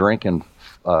regularly drinking,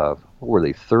 what were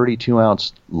they,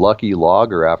 32-ounce Lucky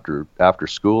Lager after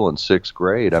school in 6th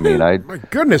grade. I mean, my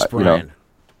goodness, Brian.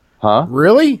 Huh?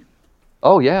 Really?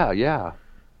 Oh yeah.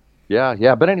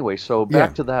 But anyway, so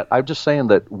back to that. I'm just saying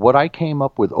that what I came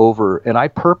up with and I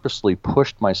purposely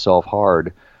pushed myself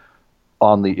hard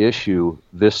on the issue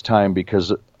this time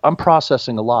because I'm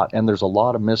processing a lot and there's a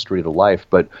lot of mystery to life.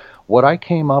 But what I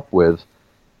came up with,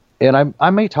 and I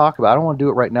may talk about, I don't want to do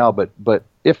it right now, but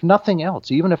if nothing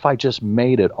else, even if I just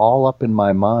made it all up in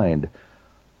my mind,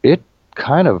 it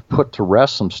kind of put to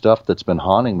rest some stuff that's been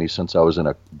haunting me since I was in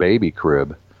a baby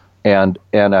crib. And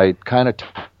I kind of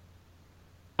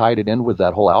tied it in with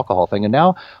that whole alcohol thing. And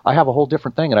now I have a whole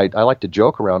different thing. And I like to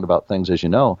joke around about things, as you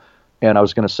know. And I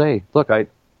was going to say, look,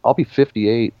 I'll be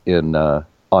 58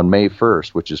 on May 1st,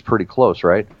 which is pretty close,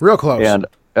 right? Real close. And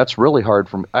that's really hard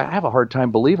for me. I have a hard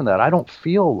time believing that. I don't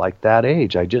feel like that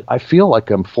age. I feel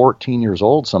like I'm 14 years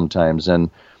old sometimes.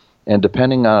 And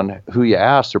depending on who you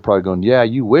ask, they're probably going, yeah,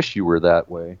 you wish you were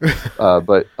that way.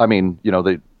 But I mean,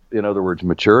 in other words,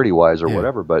 maturity-wise or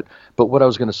whatever. But what I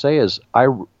was going to say is, I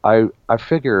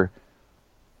figure,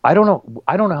 I don't know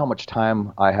how much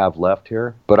time I have left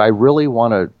here, but I really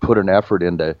want to put an effort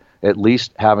into at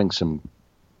least having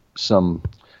some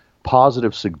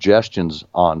positive suggestions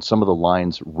on some of the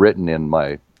lines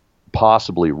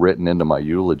possibly written into my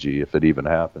eulogy, if it even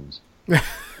happens.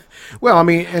 Well, I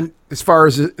mean, and as far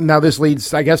as now, this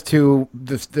leads, I guess, to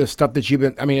the stuff that you've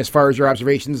been. I mean, as far as your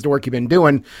observations, the work you've been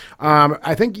doing.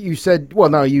 I think you said, well,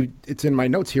 no, it's in my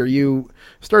notes here. You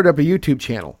started up a YouTube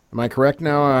channel. Am I correct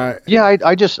now? Yeah,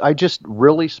 I just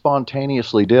really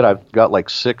spontaneously did. I've got like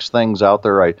 6 things out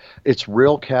there. It's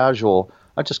real casual.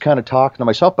 kind of talking to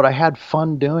myself, but I had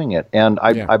fun doing it, and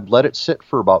I've let it sit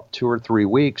for about 2 or 3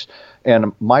 weeks.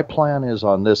 And my plan is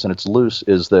on this, and it's loose,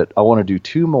 is that I want to do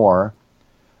 2 more,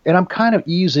 and I'm kind of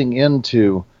easing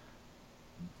into,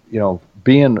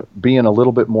 being a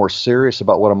little bit more serious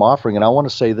about what I'm offering. And I want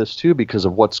to say this too, because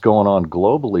of what's going on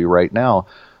globally right now.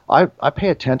 I pay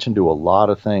attention to a lot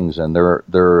of things, and there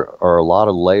are a lot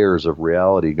of layers of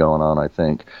reality going on, I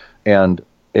think, and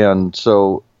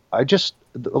so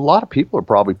a lot of people are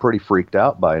probably pretty freaked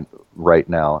out by it right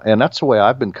now, and that's the way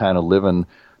I've been kind of living,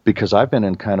 because I've been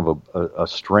in kind of a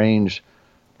strange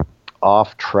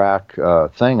off track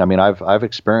thing. I mean, I've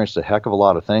experienced a heck of a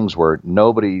lot of things where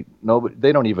nobody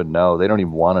they don't even know, they don't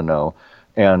even want to know,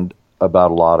 and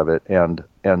about a lot of it, and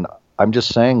I'm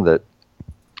just saying that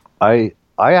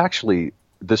I actually,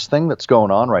 this thing that's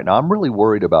going on right now, I'm really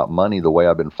worried about money, the way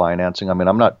I've been financing. I mean,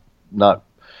 I'm not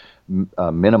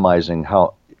minimizing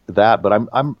how that, but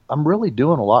I'm really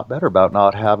doing a lot better about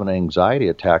not having anxiety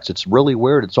attacks. It's really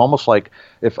weird. It's almost like,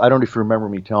 if I don't know if you remember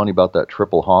me telling you about that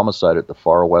triple homicide at the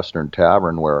Far Western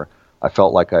Tavern, where I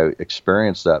felt like I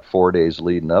experienced that 4 days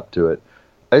leading up to it.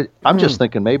 I'm just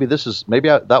thinking maybe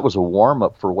that was a warm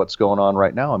up for what's going on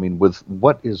right now. I mean, with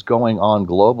what is going on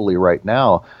globally right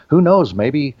now, who knows?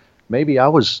 Maybe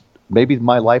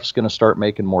my life's going to start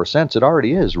making more sense. It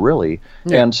already is, really.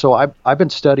 Yeah. And so I've been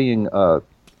studying a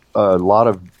lot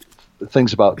of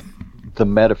things about the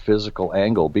metaphysical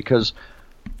angle, because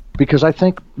I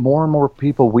think more and more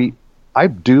people, I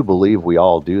do believe we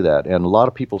all do that, and a lot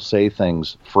of people say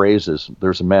phrases.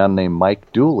 There's a man named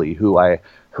Mike Dooley who I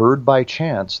heard by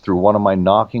chance through one of my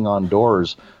knocking on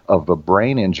doors of a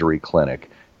brain injury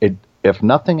clinic. If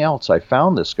nothing else, I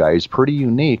found this guy. He's pretty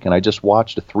unique, and I just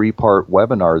watched a 3-part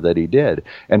webinar that he did.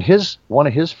 And one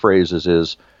of his phrases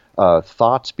is,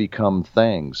 "Thoughts become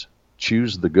things.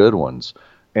 Choose the good ones."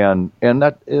 And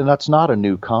that's not a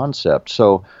new concept.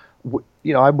 So,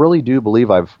 I really do believe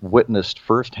I've witnessed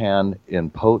firsthand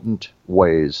in potent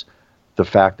ways the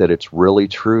fact that it's really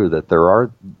true that there are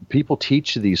people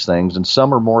teach these things, and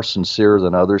some are more sincere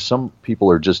than others. Some people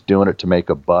are just doing it to make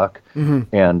a buck,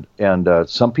 and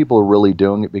some people are really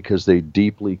doing it because they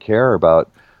deeply care about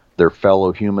their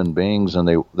fellow human beings,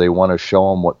 and they want to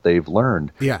show them what they've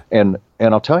learned. Yeah. And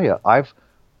I'll tell you,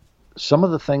 some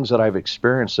of the things that I've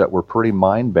experienced that were pretty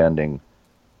mind bending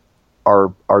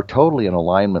are totally in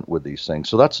alignment with these things.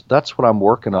 So that's what I'm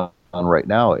working on right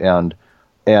now, and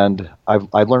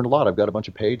I've learned a lot. I've got a bunch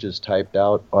of pages typed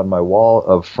out on my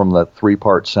wall from the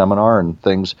 3-part seminar and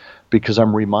things, because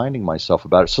I'm reminding myself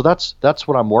about it. So that's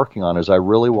what I'm working on. Is I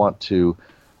really want to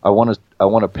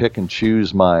pick and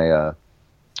choose my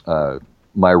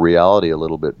my reality a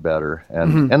little bit better,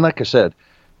 and like I said,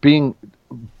 being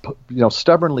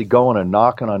stubbornly going and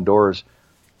knocking on doors,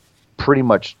 pretty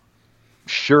much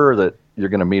sure that you're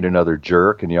going to meet another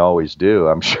jerk, and you always do.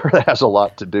 I'm sure that has a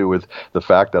lot to do with the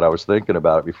fact that I was thinking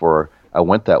about it before I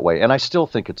went that way. And I still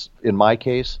think it's, in my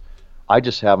case, I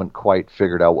just haven't quite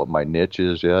figured out what my niche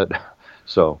is yet.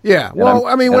 So yeah, well,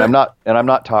 I'm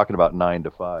not talking about 9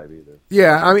 to 5 either.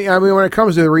 Yeah, I mean, when it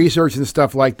comes to the research and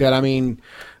stuff like that, I mean,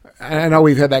 I know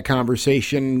we've had that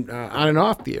conversation on and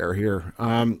off the air here.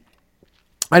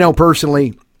 I know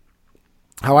personally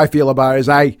how I feel about it is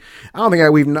I don't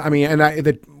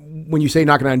think when you say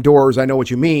knocking on doors, I know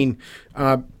what you mean.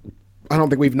 I don't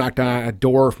think we've knocked on a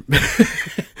door.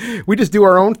 We just do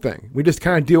our own thing. We just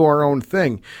kind of do our own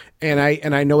thing. And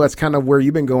I know that's kind of where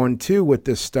you've been going too with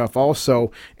this stuff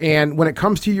also. And when it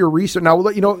comes to your research, now,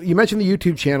 you mentioned the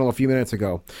YouTube channel a few minutes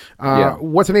ago. Yeah.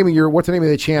 What's the name of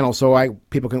the channel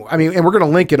people can, and we're going to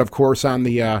link it, of course, on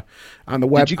the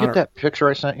web. Did you get that picture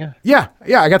I sent you? Yeah,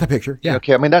 I got the picture. Yeah.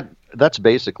 Okay. I mean, that's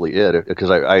basically it, because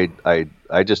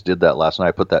I just did that last night.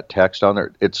 I put that text on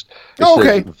there. It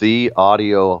says the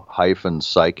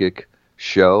audio-psychic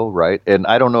show, right? And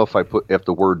I don't know if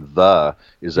the word "the"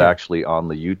 is actually on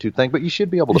the YouTube thing, but you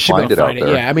should be able to find it out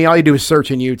there. Yeah, I mean, all you do is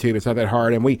search in YouTube. It's not that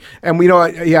hard. And you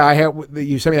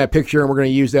sent me that picture, and we're going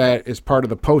to use that as part of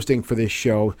the posting for this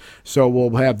show. So we'll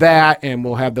have that, and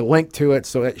we'll have the link to it.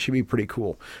 So that should be pretty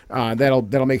cool.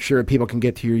 That'll make sure people can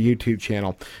get to your YouTube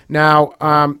channel. Now,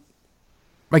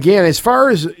 again, as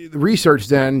far as research,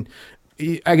 then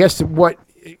I guess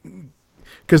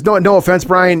because no offense,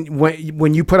 Brian,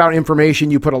 when you put out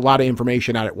information, you put a lot of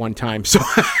information out at one time. So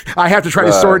I have to try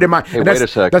to sort it in my. Hey, wait a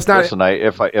sec. That's not. Listen,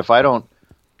 if I don't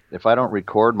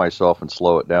record myself and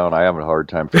slow it down, I have a hard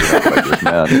time figuring out what I just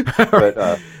meant.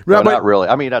 But not really.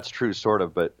 I mean, that's true, sort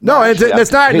of. But no,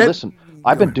 that's not. Hey, listen,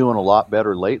 I've been doing a lot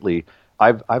better lately.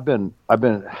 I'm kind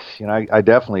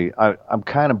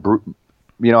of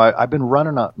I've been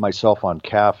running myself on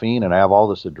caffeine, and I have all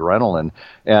this adrenaline,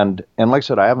 and like I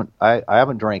said, I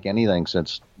haven't drank anything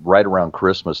since right around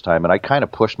Christmas time, and I kind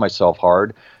of pushed myself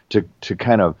hard to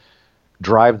kind of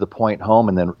drive the point home,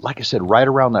 and then, like I said, right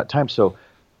around that time. So,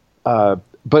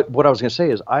 but what I was going to say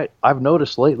is, I've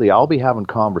noticed lately I'll be having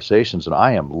conversations, and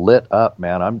I am lit up,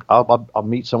 man. I'll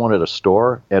meet someone at a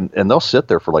store, and they'll sit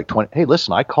there for like 20. Hey,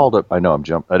 listen, I called up. I know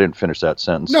I didn't finish that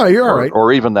sentence. No, you're all right.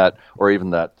 Or even that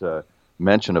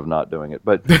mention of not doing it.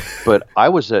 But I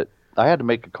had to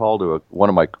make a call to one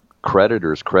of my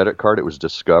creditors' credit card. It was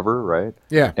Discover, right?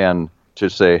 Yeah. And to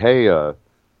say, hey,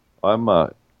 I'm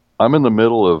in the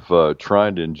middle of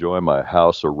trying to enjoy my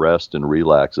house of rest and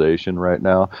relaxation right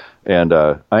now, and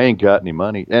I ain't got any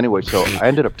money. Anyway, so I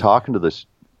ended up talking to the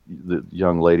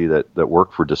young lady that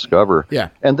worked for Discover. Yeah.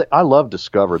 And I love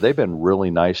Discover. They've been really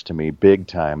nice to me, big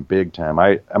time.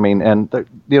 I mean, and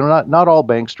not all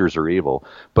banksters are evil,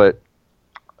 but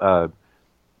I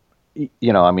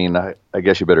mean, I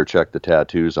guess you better check the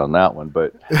tattoos on that one,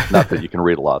 but not that you can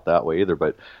read a lot that way either.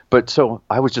 But so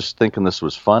I was just thinking this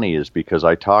was funny, is because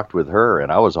I talked with her,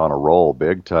 and I was on a roll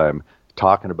big time,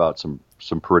 talking about some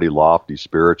pretty lofty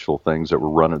spiritual things that were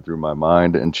running through my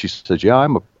mind. And she says, yeah,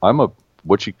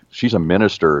 she's a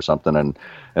minister or something.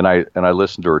 And I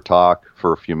listened to her talk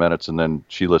for a few minutes, and then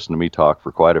she listened to me talk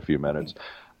for quite a few minutes.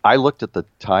 I looked at the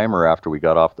timer after we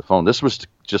got off the phone. This was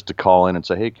just to call in and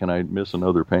say, hey, can I miss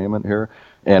another payment here?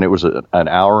 And it was an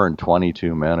hour and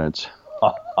 22 minutes.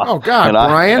 Oh, God,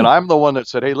 Brian. And I'm the one that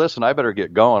said, hey, listen, I better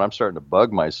get going. I'm starting to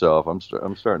bug myself. I'm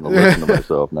starting to listen to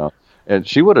myself now.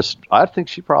 And I think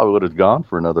she probably would have gone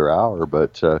for another hour.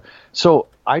 But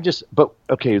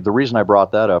okay, the reason I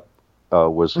brought that up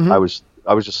was I was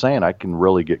just saying I can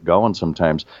really get going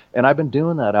sometimes. And I've been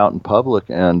doing that out in public.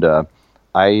 And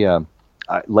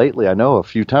lately, I know a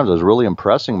few times I was really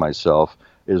impressing myself,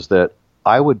 is that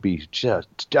I would be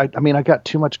I got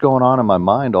too much going on in my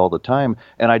mind all the time,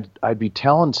 and I'd be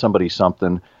telling somebody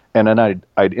something, and then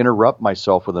I'd interrupt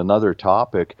myself with another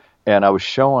topic, and I was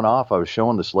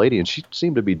showing this lady, and she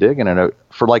seemed to be digging it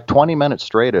for like 20 minutes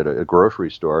straight at a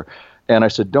grocery store. And I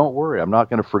said, don't worry, I'm not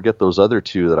going to forget those other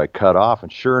two that I cut off.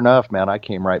 And sure enough, man, I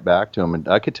came right back to them, and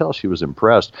I could tell she was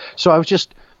impressed. So I was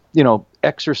just,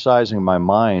 exercising my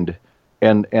mind.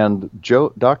 And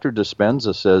Dr.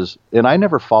 Dispenza says, and I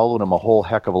never followed him a whole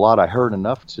heck of a lot. I heard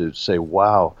enough to say,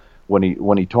 wow, when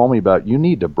he told me about, you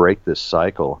need to break this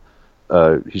cycle.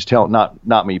 He's telling,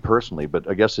 not me personally, but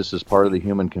I guess this is part of the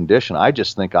human condition. I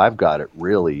just think I've got it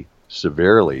really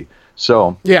severely.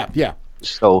 So yeah.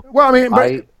 So well, I mean,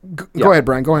 go ahead,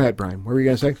 Brian. What were you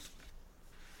going to say?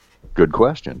 Good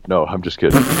question. No, I'm just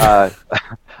kidding.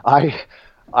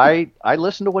 I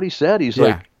listened to what he said. He's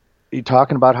like, he's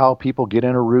talking about how people get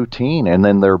in a routine, and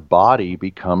then their body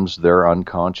becomes their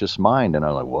unconscious mind. And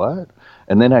I'm like, what?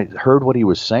 And then I heard what he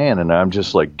was saying, and I'm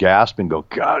just like gasping, go,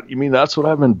 God, you mean that's what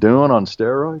I've been doing on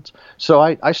steroids? So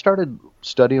I started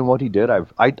studying what he did.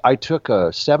 I took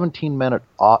a 17-minute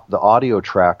the audio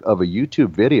track of a YouTube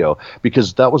video,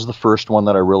 because that was the first one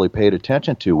that I really paid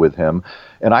attention to with him.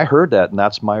 And I heard that, and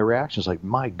that's my reaction. It's like,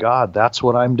 my God, that's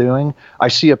what I'm doing. I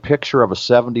see a picture of a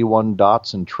 71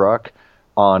 Datsun truck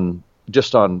on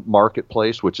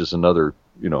Marketplace, which is another,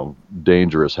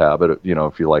 dangerous habit,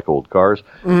 if you like old cars.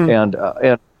 And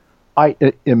I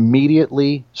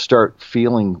immediately start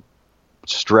feeling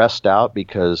stressed out,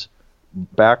 because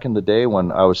back in the day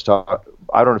when I was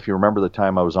I don't know if you remember the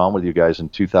time I was on with you guys in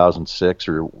 2006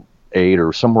 or 8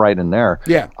 or some right in there.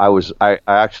 Yeah. I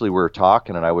actually, we were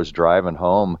talking, and I was driving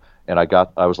home, and I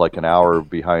was like an hour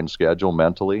behind schedule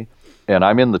mentally. And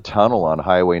I'm in the tunnel on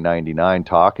Highway 99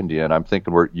 talking to you, and I'm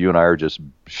thinking you and I are just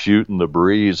shooting the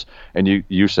breeze. And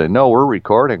you say, no, we're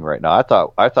recording right now.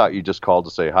 I thought you just called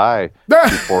to say hi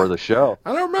before the show.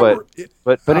 I don't remember.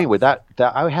 But anyway, that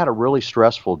I had a really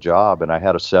stressful job, and I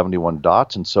had a 71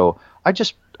 Datsun. So I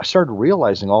started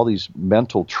realizing all these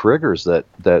mental triggers that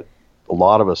a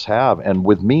lot of us have. And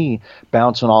with me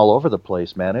bouncing all over the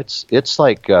place, man, it's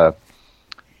like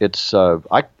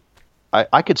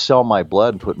I could sell my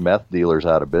blood and put meth dealers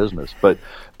out of business. But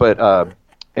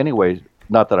anyway,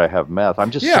 not that I have meth.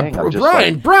 I'm just saying. I'm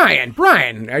just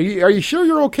Brian, are you sure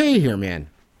you're okay here, man?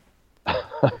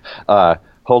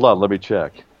 Hold on, let me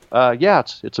check. Yeah,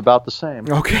 it's about the same.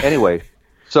 Okay. Anyway,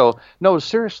 so no,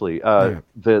 seriously,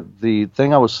 the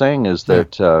thing I was saying is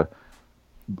that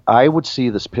I would see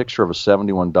this picture of a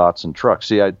 71 Datsun truck.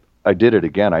 See, I did it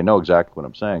again. I know exactly what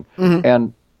I'm saying. Mm-hmm.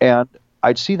 And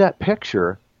I'd see that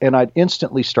picture, and I'd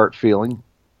instantly start feeling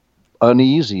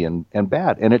uneasy and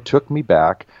bad. And it took me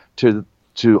back to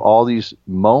all these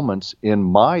moments in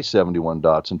my 71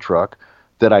 Datsun truck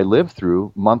that I lived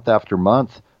through month after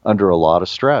month under a lot of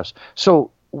stress. So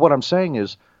what I'm saying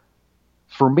is,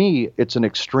 for me, it's an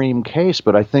extreme case,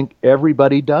 but I think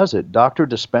everybody does it. Dr.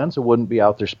 Dispenza wouldn't be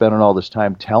out there spending all this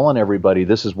time telling everybody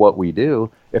this is what we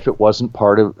do if it wasn't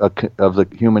part of the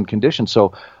human condition.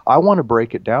 So I want to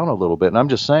break it down a little bit. And I'm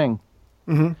just saying,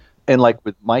 and like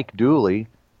with Mike Dooley,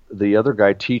 the other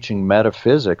guy teaching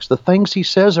metaphysics, the things he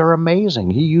says are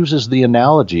amazing. He uses the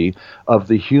analogy of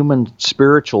the human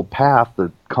spiritual path,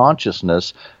 the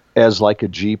consciousness, as like a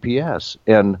GPS.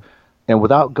 And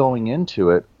without going into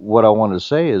it, what I want to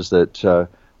say is that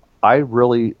I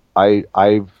want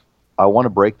to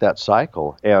break that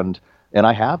cycle, and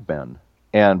I have been,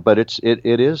 but it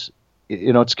is,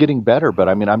 it's getting better. But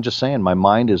I mean, I'm just saying, my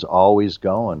mind is always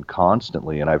going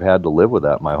constantly, and I've had to live with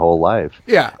that my whole life.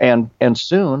 Yeah, and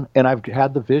soon, and I've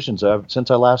had the visions. Since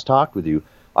I last talked with you,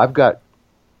 I've got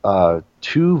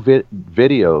 2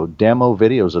 demo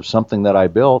videos of something that I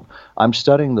built. I'm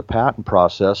studying the patent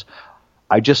process.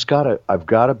 I've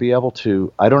got to be able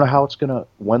to, I don't know how it's going to,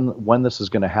 when this is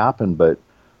going to happen, but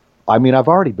I mean, I've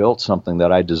already built something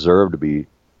that I deserve to be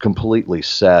completely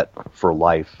set for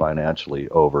life financially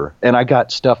over. And I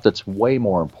got stuff that's way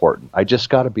more important. I just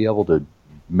got to be able to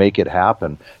make it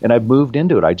happen. And I've moved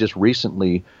into it. I just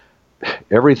recently,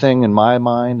 everything in my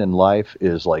mind and life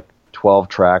is like 12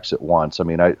 tracks at once. I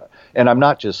mean, and I'm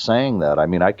not just saying that. I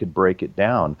mean, I could break it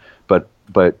down, but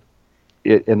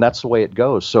and that's the way it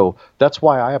goes. So that's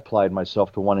why I applied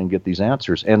myself to wanting to get these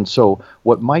answers. And so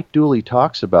what Mike Dooley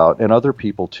talks about, and other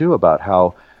people too, about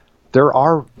how there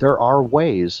are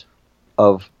ways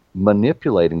of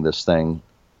manipulating this thing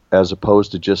as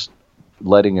opposed to just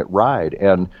letting it ride.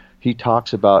 And he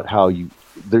talks about how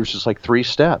there's just like 3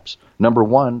 steps. Number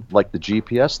 1, like the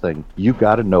GPS thing, you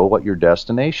got to know what your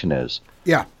destination is.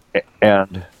 Yeah.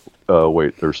 And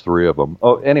wait, there's 3 of them.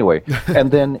 Oh, anyway, and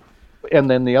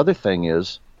then the other thing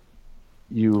is,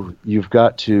 you've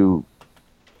got to,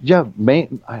 I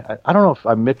don't know if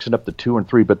I'm mixing up the 2 and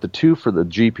 3, but the 2 for the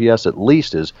GPS at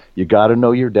least is you got to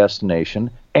know your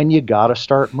destination and you got to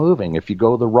start moving. If you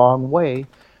go the wrong way,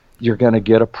 you're going to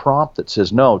get a prompt that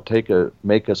says, no,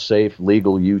 make a safe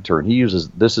legal U-turn.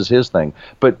 This is his thing.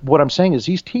 But what I'm saying is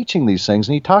he's teaching these things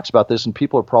and he talks about this and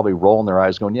people are probably rolling their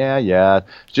eyes going, yeah,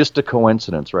 it's just a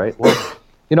coincidence, right? Well,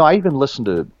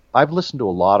 I've listened to a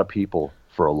lot of people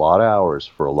for a lot of hours,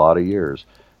 for a lot of years,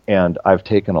 and I've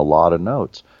taken a lot of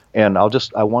notes. And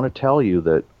I want to tell you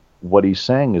that what he's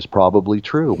saying is probably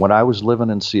true. When I was living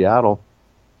in Seattle,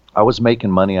 I was making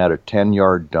money out of a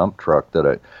 10-yard dump truck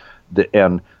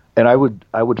and I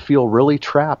would feel really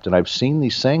trapped. And I've seen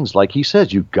these things, like he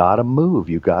says, you got to move,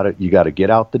 you got to get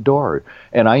out the door.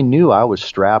 And I knew I was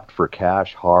strapped for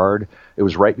cash hard. It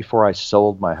was right before I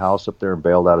sold my house up there and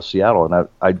bailed out of Seattle. And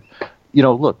I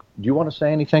look, do you want to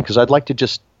say anything? Because I'd like to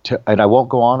just, and I won't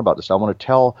go on about this. I want to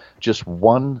tell just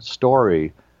one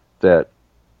story that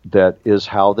is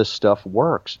how this stuff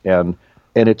works. And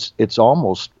it's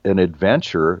almost an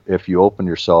adventure if you open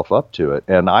yourself up to it.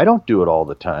 And I don't do it all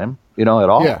the time, at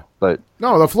all. Yeah. But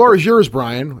no, the floor is yours,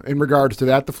 Brian. In regards to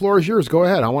that, the floor is yours. Go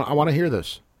ahead. I want to hear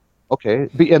this. Okay.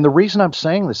 And the reason I'm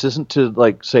saying this isn't to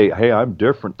like say, hey, I'm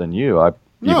different than you.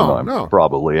 Even though I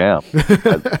probably am.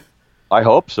 I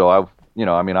hope so. I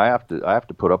have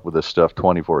to put up with this stuff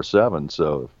 24/7.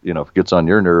 So, if it gets on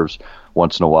your nerves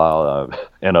once in a while,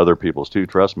 and other people's too,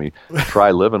 trust me,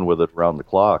 try living with it around the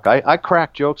clock. I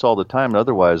crack jokes all the time, and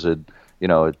otherwise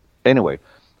anyway,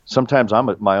 sometimes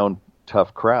I'm my own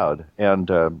tough crowd. And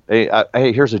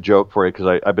hey, here's a joke for you,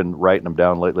 because I've been writing them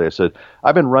down lately. I said,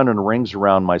 I've been running rings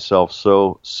around myself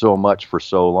so much for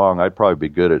so long, I'd probably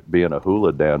be good at being a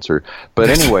hula dancer. But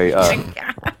anyway,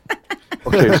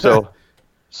 okay,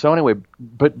 So anyway,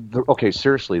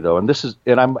 seriously though, and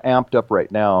I'm amped up right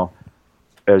now,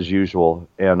 as usual,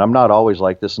 and I'm not always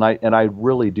like this, and I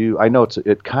really do. I know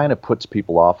it kind of puts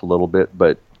people off a little bit,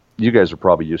 but you guys are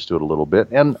probably used to it a little bit,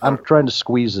 and I'm trying to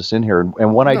squeeze this in here.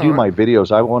 And when I do my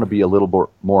videos, I want to be a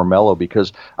little more mellow,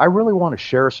 because I really want to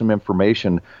share some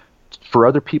information for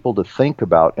other people to think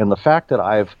about, and the fact that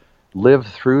I've lived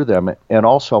through them. And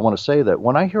also I want to say that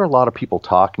when I hear a lot of people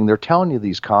talking, they're telling you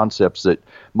these concepts that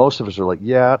most of us are like,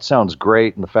 yeah, it sounds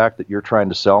great. And the fact that you're trying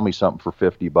to sell me something for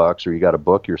 $50 or you got a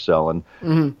book you're selling,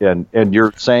 and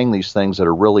you're saying these things that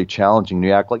are really challenging, and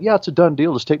you act like, yeah, it's a done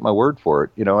deal, just take my word for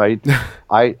it.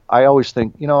 I always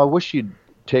think, I wish you'd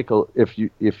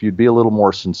if you'd be a little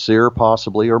more sincere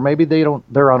possibly, or maybe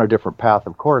they're on a different path,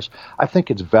 of course. I think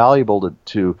it's valuable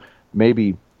to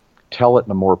maybe tell it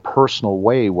in a more personal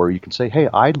way where you can say, hey,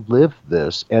 I lived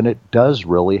this and it does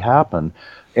really happen.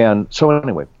 And so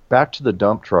anyway, back to the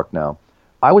dump truck now.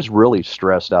 I was really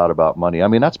stressed out about money. I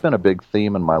mean, that's been a big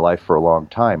theme in my life for a long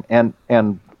time. And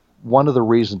one of the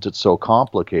reasons it's so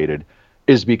complicated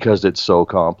is because it's so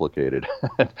complicated.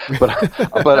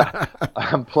 but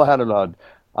I'm planning on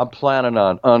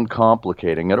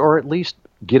uncomplicating it, or at least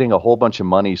getting a whole bunch of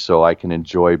money so I can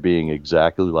enjoy being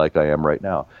exactly like I am right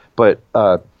now. But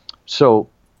back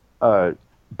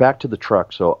to the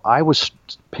truck. So I was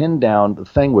pinned down. The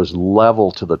thing was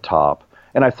level to the top.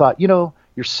 And I thought,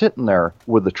 you're sitting there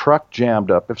with the truck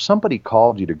jammed up. If somebody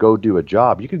called you to go do a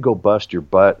job, you could go bust your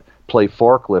butt, play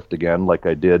forklift again like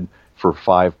I did for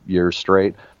 5 years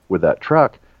straight with that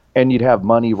truck, and you'd have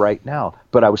money right now.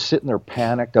 But I was sitting there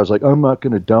panicked. I was like, I'm not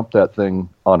going to dump that thing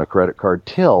on a credit card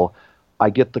till I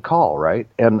get the call, right?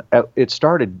 And I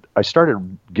started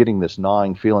getting this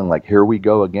gnawing feeling like, here we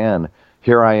go again.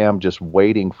 Here I am just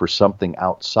waiting for something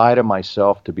outside of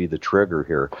myself to be the trigger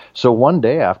here. So one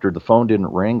day after the phone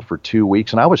didn't ring for 2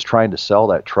 weeks, and I was trying to sell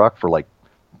that truck for like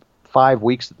 5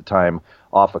 weeks at the time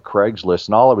off of Craigslist,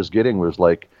 and all I was getting was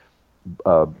like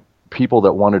people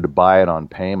that wanted to buy it on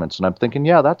payments. And I'm thinking,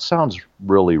 yeah, that sounds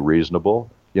really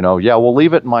reasonable. Yeah, we'll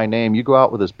leave it in my name. You go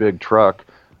out with this big truck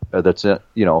that's that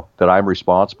I'm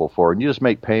responsible for, and you just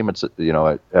make payments.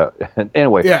 And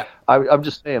anyway, yeah. I'm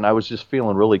just saying, I was just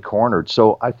feeling really cornered.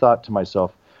 So I thought to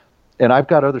myself, and I've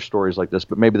got other stories like this,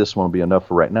 but maybe this one will be enough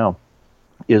for right now.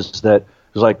 Is that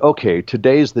it's like, okay,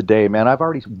 today's the day, man. I've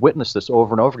already witnessed this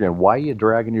over and over again. Why are you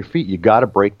dragging your feet? You got to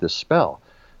break this spell.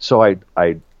 So I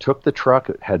took the truck.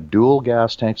 It had dual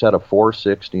gas tanks, had a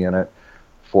 460 in it,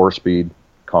 4-speed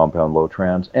compound low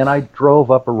trans, and I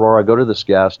drove up Aurora. I go to this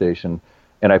gas station,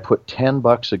 and I put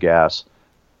 $10 of gas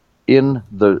in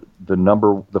the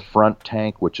front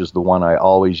tank, which is the one I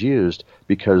always used,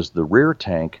 because the rear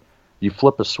tank, you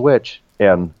flip a switch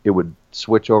and it would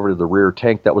switch over to the rear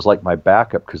tank. That was like my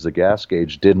backup because the gas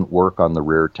gauge didn't work on the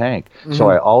rear tank. Mm-hmm. So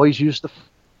I always used the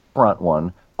front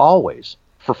one, always,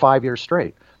 for 5 years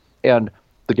straight. And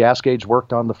the gas gauge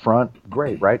worked on the front,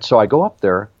 great, right? So I go up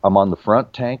there, I'm on the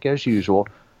front tank as usual,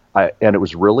 and it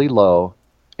was really low,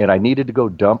 and I needed to go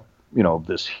dump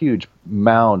this huge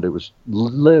mound. It was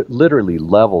literally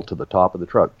level to the top of the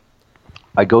truck.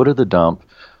 I go to the dump.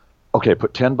 Okay,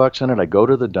 put $10 in it. I go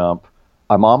to the dump.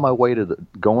 I'm on my way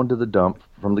going to the dump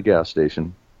from the gas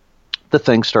station. The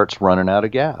thing starts running out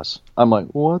of gas. I'm like,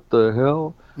 what the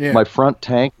hell? Yeah. My front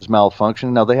tank is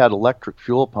malfunctioning. Now, they had electric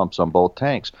fuel pumps on both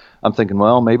tanks. I'm thinking,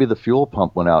 well, maybe the fuel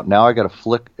pump went out. Now I got to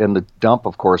flick, and the dump,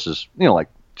 of course, is, like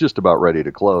just about ready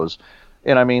to close.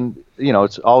 And I mean,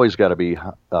 it's always got to be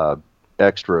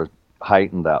extra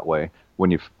heightened that way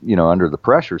when under the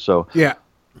pressure. So yeah,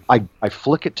 I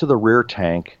flick it to the rear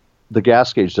tank. The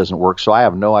gas gauge doesn't work, so I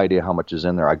have no idea how much is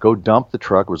in there. I go dump the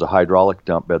truck. It was a hydraulic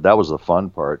dump bed. That was the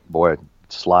fun part. Boy, I'd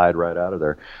slide right out of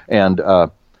there. And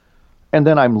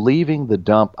then I'm leaving the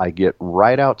dump. I get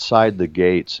right outside the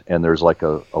gates, and there's like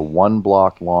a 1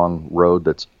 block long road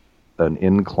that's an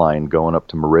incline going up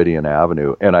to Meridian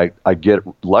Avenue. And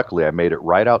luckily I made it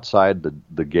right outside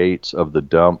the gates of the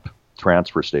dump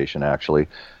transfer station, actually.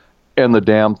 And the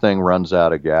damn thing runs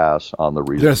out of gas on the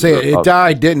reason. I was going to say, it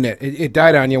died, didn't it? It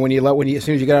died on you as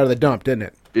soon as you got out of the dump, didn't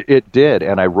it? It did,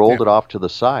 and I rolled it off to the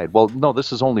side. Well, no,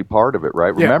 this is only part of it,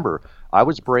 right? Yeah. Remember, I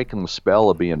was breaking the spell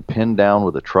of being pinned down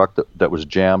with a truck that was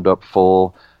jammed up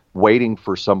full, waiting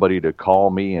for somebody to call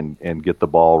me and get the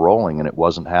ball rolling, and it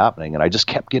wasn't happening. And I just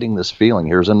kept getting this feeling,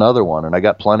 here's another one, and I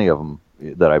got plenty of them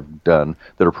that I've done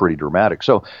that are pretty dramatic.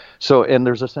 So, and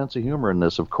there's a sense of humor in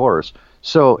this, of course.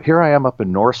 So here I am up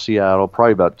in North Seattle,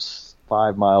 probably about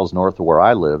 5 miles north of where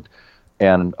I lived,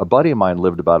 and a buddy of mine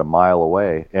lived about a mile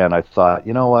away, and I thought,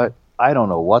 you know what, I don't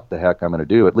know what the heck I'm going to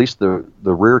do. At least the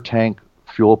rear tank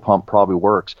fuel pump probably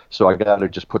works, so I got to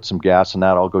just put some gas in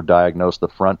that. I'll go diagnose the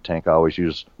front tank I always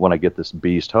use when I get this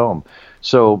beast home.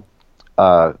 So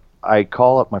I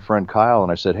call up my friend Kyle,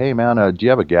 and I said, hey, man, do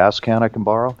you have a gas can I can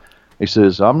borrow? He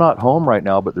says, I'm not home right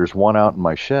now, but there's one out in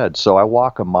my shed. So I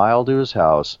walk a mile to his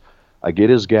house, I get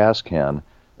his gas can,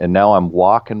 and now I'm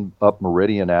walking up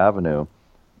Meridian Avenue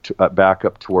back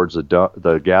up towards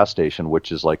the gas station,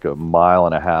 which is like 1.5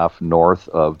 miles north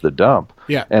of the dump.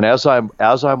 Yeah. And as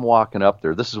I'm walking up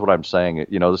there, this is what I'm saying.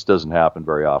 This doesn't happen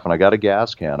very often. I got a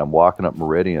gas can. I'm walking up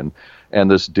Meridian, and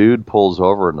this dude pulls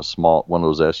over in one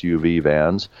of those SUV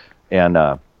vans,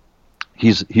 and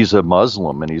he's a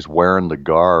Muslim, and he's wearing the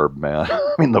garb, man.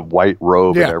 I mean, the white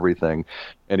robe and everything.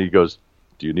 And he goes,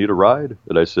 do you need a ride?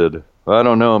 And I said, I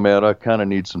don't know, man. I kind of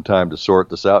need some time to sort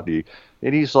this out.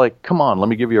 And he's like, come on, let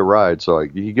me give you a ride. So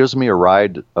he gives me a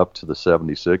ride up to the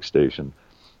 76 station.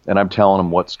 And I'm telling him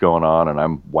what's going on, and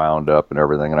I'm wound up and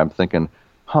everything. And I'm thinking,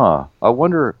 I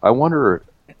wonder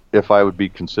if I would be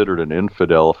considered an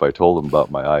infidel if I told him about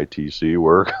my ITC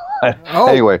work. Oh.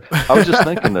 Anyway, I was just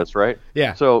thinking this, right?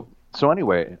 Yeah. So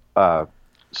anyway,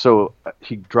 so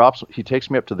he takes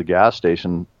me up to the gas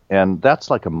station, and that's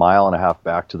like a mile and a half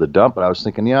back to the dump. But I was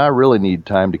thinking, I really need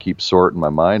time to keep sorting my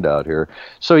mind out here.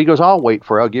 So he goes, I'll wait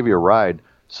for you. I'll give you a ride.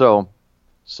 So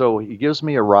he gives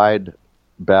me a ride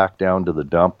back down to the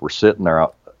dump. We're sitting there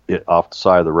off the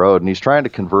side of the road, and he's trying to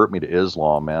convert me to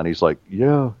Islam, man. He's like,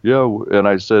 yeah. And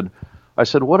I said,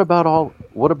 what about all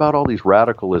these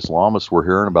radical Islamists we're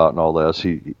hearing about and all this?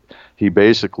 He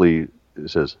basically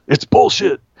says, it's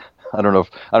bullshit. I don't know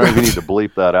if you need to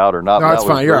bleep that out or not. No, that's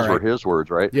fine. Those were his words,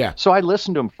 right? Yeah. So I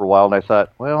listened to him for a while, and I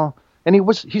thought, well, and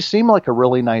he seemed like a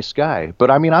really nice guy.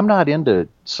 But I mean, I'm not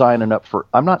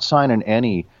signing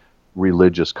any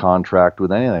religious contract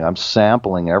with anything. I'm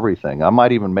sampling everything. I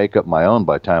might even make up my own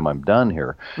by the time I'm done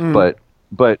here.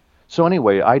 But so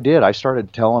anyway, I started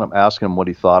asking him what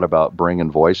he thought about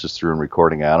bringing voices through and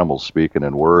recording animals speaking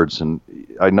in words, and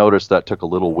I noticed that took a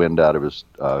little wind out of his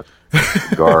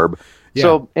garb. Yeah.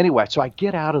 So anyway, I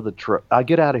get out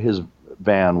of his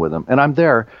van with him, and I'm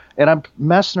there, and I'm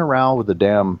messing around with the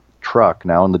damn truck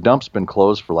now, and the dump's been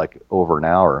closed for like over an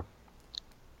hour.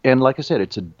 And like I said,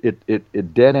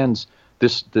 it dead ends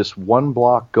this one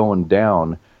block going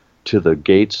down to the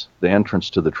gates, the entrance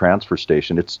to the transfer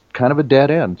station. It's kind of a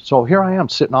dead end. So here I am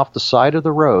sitting off the side of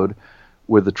the road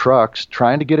with the trucks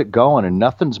trying to get it going, and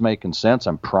nothing's making sense.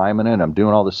 I'm priming it, I'm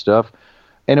doing all this stuff,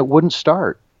 and it wouldn't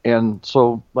start. And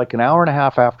so like an hour and a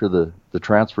half after the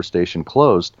transfer station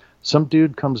closed, some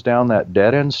dude comes down that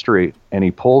dead end street, and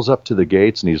he pulls up to the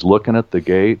gates, and he's looking at the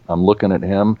gate. I'm looking at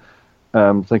him.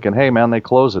 I'm thinking, hey, man, they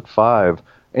close at 5.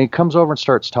 And he comes over and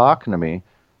starts talking to me.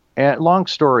 And long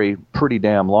story, pretty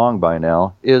damn long by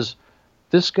now, is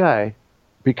this guy,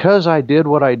 because I did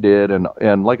what I did,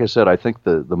 and like I said, I think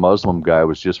the Muslim guy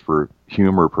was just for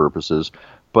humor purposes,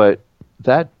 but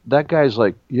that guy's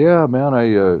like, yeah,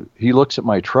 man, he looks at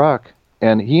my truck,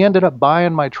 and he ended up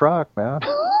buying my truck, man.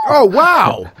 Oh,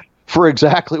 wow. For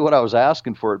exactly what I was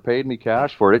asking for. It paid me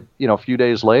cash for it, a few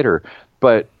days later.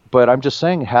 But I'm just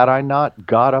saying, had I not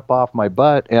got up off my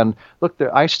butt, and look,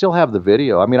 I still have the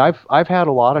video. I mean, I've had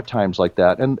a lot of times like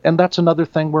that, and that's another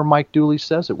thing where Mike Dooley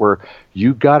says it, where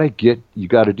you got to do the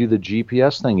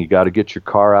GPS thing. You got to get your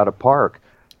car out of park.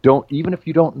 Even if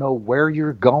you don't know where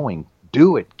you're going,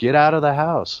 do it. Get out of the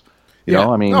house. You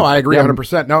know, I mean, no, I agree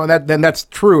 100%. No, that's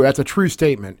true. That's a true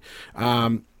statement.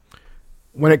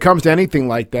 When it comes to anything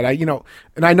like that,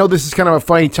 and I know this is kind of a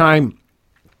funny time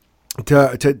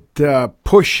to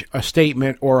push a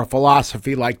statement or a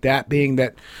philosophy like that, being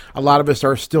that a lot of us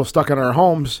are still stuck in our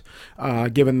homes,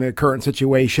 given the current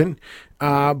situation.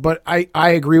 But I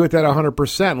agree with that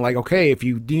 100%. Like, okay, if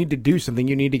you need to do something,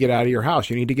 you need to get out of your house.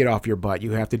 You need to get off your butt.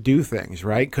 You have to do things,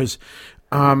 right? Because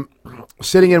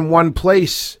sitting in one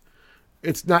place,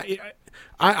 it's not.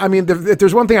 I mean, if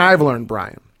there's one thing I've learned,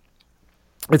 Brian,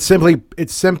 it's simply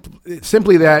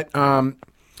that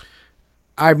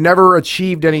I've never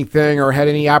achieved anything or had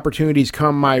any opportunities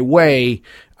come my way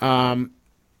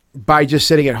by just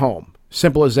sitting at home.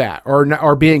 Simple as that,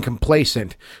 or being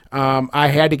complacent. I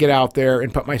had to get out there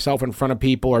and put myself in front of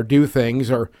people, or do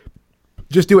things, or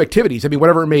just do activities. I mean,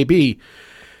 whatever it may be.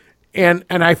 And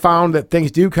I found that things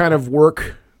do kind of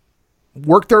work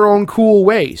their own cool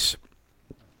ways,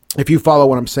 if you follow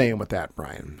what I'm saying with that,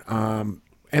 Brian.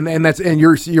 And that's, and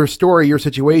your story, your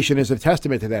situation is a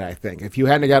testament to that, I think. If you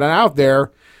hadn't gotten out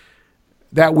there,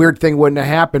 that weird thing wouldn't have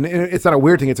happened. It's not a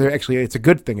weird thing. It's a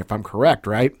good thing, if I'm correct,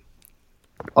 right?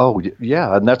 Oh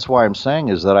yeah, and that's why I'm saying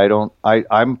is that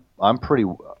I'm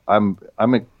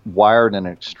wired in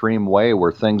an extreme way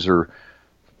where things are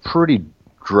pretty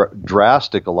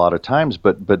drastic a lot of times.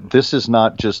 But this is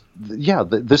not just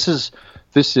this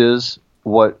is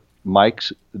what Mike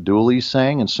Dooley's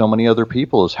saying, and so many other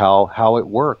people, is how it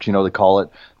works. They call it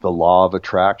the law of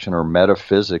attraction or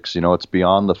metaphysics. It's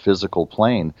beyond the physical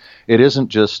plane. It isn't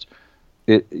just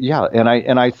it. Yeah,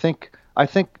 and I think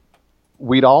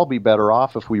we'd all be better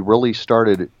off if we really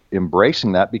started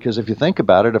embracing that, because if you think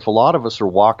about it, if a lot of us are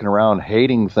walking around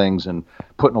hating things and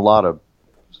putting a lot of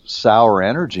sour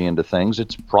energy into things,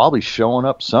 it's probably showing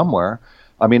up somewhere.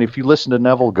 I mean, if you listen to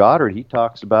Neville Goddard, he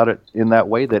talks about it in that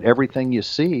way, that everything you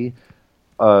see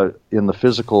in the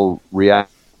physical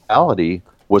reality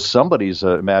was somebody's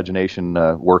imagination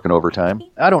working overtime.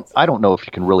 I don't know if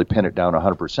you can really pin it down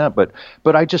 100%,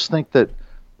 but I just think that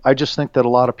a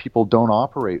lot of people don't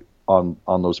operate on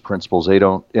those principles. They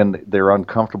don't, and they're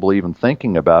uncomfortable even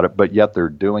thinking about it, but yet they're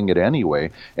doing it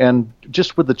anyway. And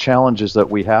just with the challenges that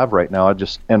we have right now,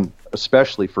 and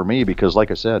especially for me, because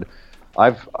like I said,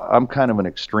 I'm kind of an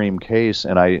extreme case,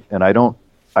 and I don't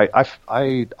I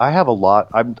have a lot.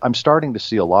 I'm starting to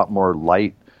see a lot more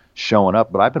light showing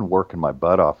up, but I've been working my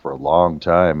butt off for a long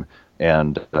time,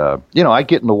 and I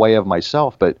get in the way of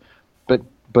myself, but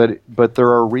there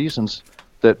are reasons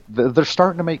that they're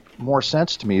starting to make more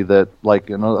sense to me. That, like,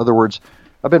 in other words,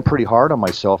 I've been pretty hard on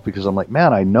myself because I'm like,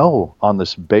 man, I know on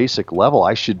this basic level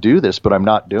I should do this, but I'm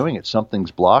not doing it.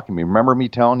 Something's blocking me. Remember me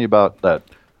telling you about that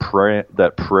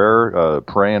prayer,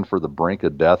 praying for the brink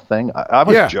of death thing? I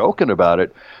was joking about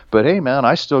it, but hey, man,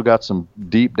 I still got some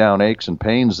deep down aches and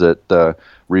pains that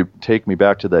take me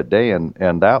back to that day,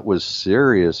 and that was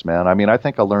serious, man. I mean, I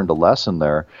think I learned a lesson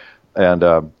there, and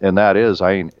that is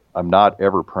I'm not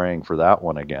ever praying for that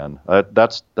one again.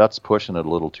 That's pushing it a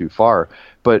little too far.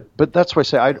 But that's why I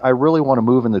say I really want to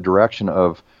move in the direction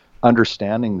of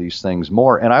understanding these things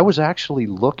more. And I was actually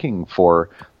looking for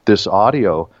this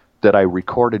audio that I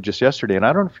recorded just yesterday. And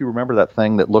I don't know if you remember that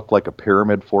thing that looked like a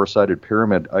pyramid, four-sided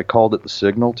pyramid. I called it the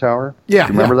signal tower. Yeah.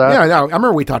 Do you remember that? Yeah, I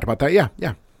remember we talked about that. Yeah.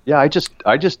 Yeah, I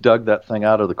just dug that thing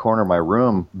out of the corner of my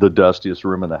room, the dustiest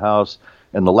room in the house.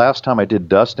 And the last time I did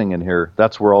dusting in here,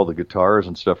 that's where all the guitars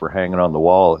and stuff are hanging on the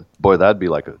wall. Boy, that'd be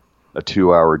like a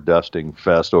 2-hour dusting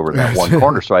fest over in that one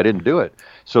corner, so I didn't do it.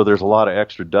 So there's a lot of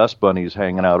extra dust bunnies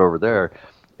hanging out over there.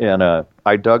 And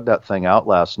I dug that thing out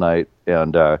last night,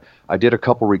 and I did a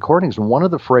couple recordings. And one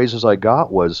of the phrases I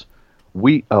got was,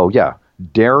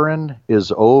 Darren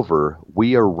is over.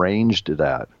 We arranged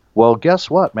that. Well, guess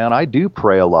what, man? I do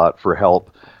pray a lot for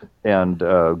help and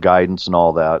guidance and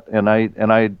all that. And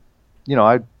I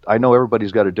know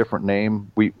everybody's got a different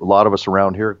name. A lot of us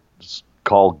around here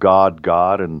call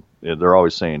God, and they're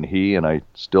always saying He, and I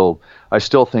still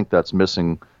think that's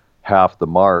missing half the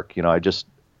mark.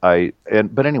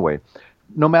 But anyway,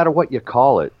 no matter what you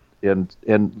call it, and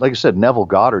like I said, Neville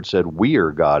Goddard said, "We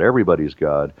are God. Everybody's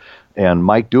God." And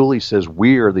Mike Dooley says,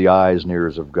 "We are the eyes and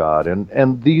ears of God."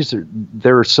 And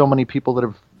there are so many people that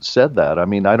have said that. I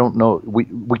mean, I don't know. We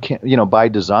can't, by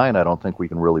design, I don't think we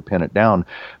can really pin it down.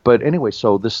 But anyway,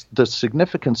 so the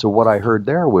significance of what I heard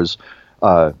there was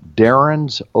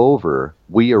Darren's over.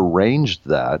 We arranged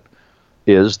that.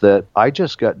 Is that I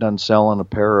just got done selling a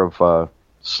pair of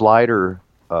slider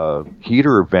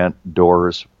heater vent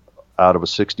doors out of a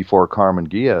 64 Karmann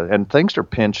Ghia, and things are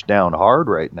pinched down hard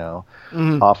right now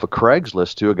off of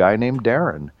Craigslist to a guy named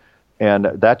Darren. And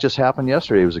that just happened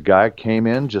yesterday. It was a guy came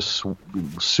in, just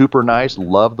super nice,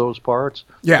 loved those parts,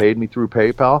 paid me through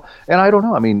PayPal. And I don't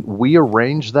know. I mean, we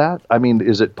arranged that. I mean,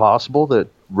 is it possible that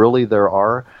really there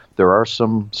are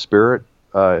some spirit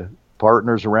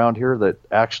partners around here that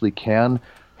actually can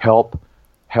help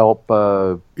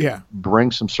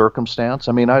bring some circumstance?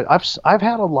 I mean, I've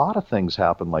had a lot of things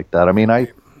happen like that. I mean,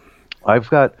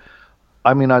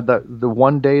 the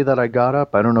one day that I got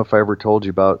up, I don't know if I ever told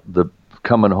you about the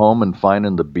coming home and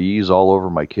finding the bees all over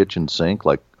my kitchen sink,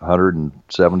 like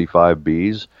 175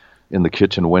 bees in the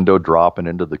kitchen window dropping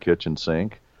into the kitchen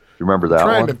sink. Do you remember that one?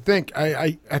 I'm trying to think.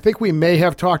 I think we may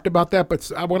have talked about that,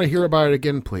 but I want to hear about it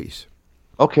again, please.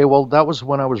 Okay, well, that was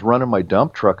when I was running my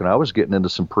dump truck, and I was getting into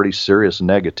some pretty serious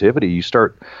negativity.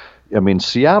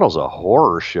 Seattle's a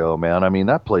horror show, man. I mean,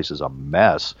 that place is a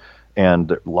mess.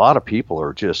 And a lot of people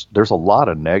are there's a lot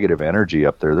of negative energy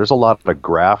up there. There's a lot of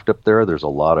graft up there. There's a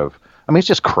lot of, it's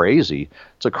just crazy.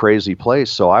 It's a crazy place.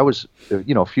 So I was,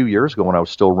 a few years ago when I was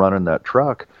still running that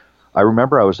truck, I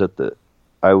remember I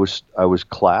was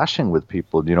clashing with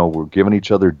people, we're giving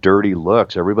each other dirty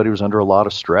looks. Everybody was under a lot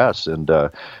of stress. And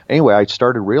anyway, I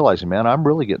started realizing, man, I'm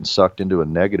really getting sucked into a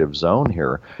negative zone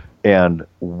here. And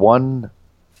one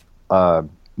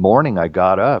morning I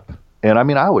got up, and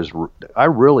I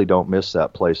really don't miss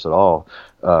that place at all,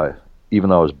 even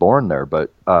though I was born there.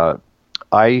 But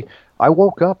I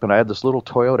woke up and I had this little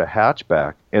Toyota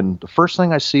hatchback. And the first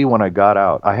thing I see when I got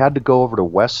out, I had to go over to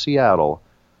West Seattle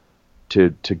to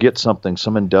get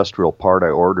some industrial part I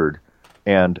ordered.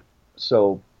 And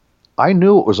so I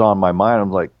knew it was on my mind.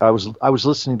 I'm like, I was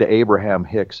listening to Abraham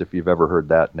Hicks, if you've ever heard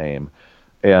that name,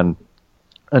 and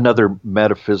another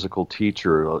metaphysical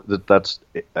teacher that's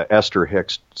Esther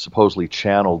Hicks supposedly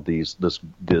channeled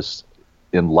this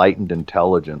enlightened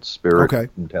intelligence, spirit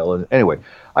intelligence. Anyway,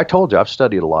 I told you I've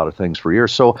studied a lot of things for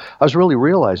years. So I was really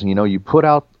realizing, you put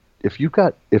out, if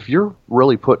you're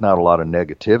really putting out a lot of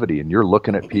negativity and you're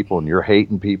looking at people and you're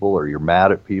hating people or you're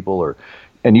mad at people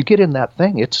and you get in that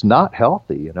thing, it's not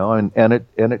healthy, and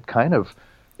it kind of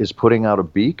is putting out a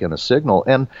beacon, a signal.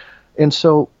 And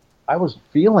so I was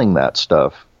feeling that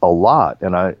stuff a lot.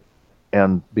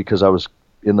 And because I was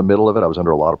in the middle of it, I was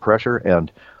under a lot of pressure,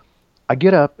 and I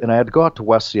get up and I had to go out to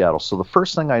West Seattle. So the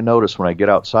first thing I noticed when I get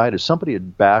outside is somebody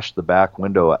had bashed the back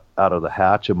window out of the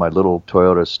hatch of my little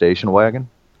Toyota station wagon.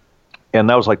 And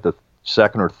that was like the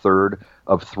second or third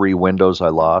of 3 windows I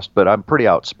lost. But I'm pretty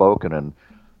outspoken, and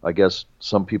I guess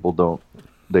some people don't.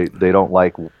 They don't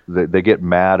like. They get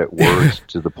mad at words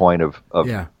to the point of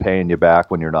paying you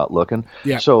back when you're not looking.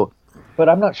 Yeah. So, but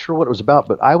I'm not sure what it was about.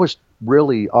 But I was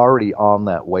really already on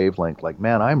that wavelength. Like,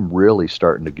 man, I'm really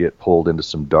starting to get pulled into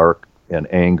some dark and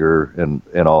anger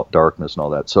and all darkness and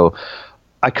all that. So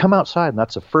I come outside, and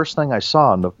that's the first thing I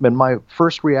saw. And my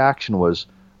first reaction was,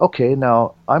 okay,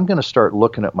 now I'm going to start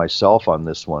looking at myself on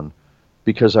this one,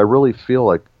 because I really feel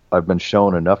like I've been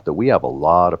shown enough that we have a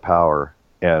lot of power,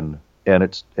 and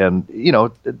you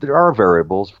know, there are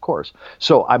variables, of course.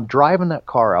 So I'm driving that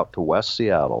car out to West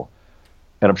Seattle,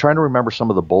 and I'm trying to remember some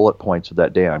of the bullet points of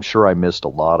that day. I'm sure I missed a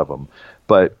lot of them,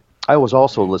 but I was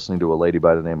also listening to a lady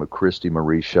by the name of Christy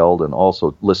Marie Sheldon,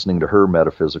 also listening to her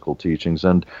metaphysical teachings,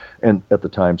 and at the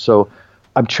time. So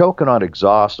I'm choking on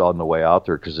exhaust on the way out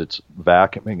there because it's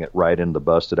vacuuming it right in the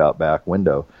busted out back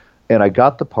window. And I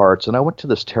got the parts, and I went to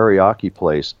this teriyaki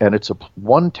place, and it's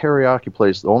one teriyaki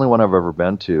place, the only one I've ever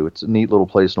been to. It's a neat little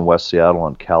place in West Seattle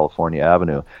on California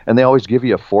Avenue, and they always give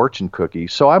you a fortune cookie.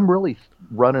 So I'm really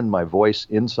running my voice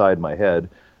inside my head.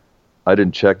 I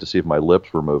didn't check to see if my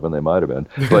lips were moving. They might have been.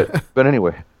 But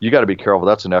anyway, you got to be careful.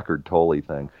 That's an Eckhart Tolle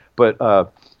thing.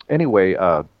 But anyway,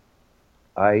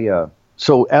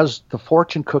 so as the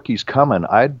fortune cookie's coming,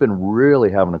 I'd been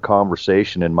really having a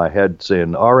conversation in my head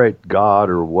saying, all right, God,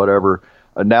 or whatever.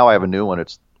 Now I have a new one.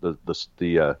 It's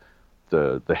the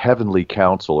heavenly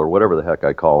counsel, or whatever the heck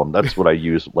I call them. That's what I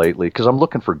use lately, because I'm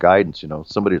looking for guidance, you know,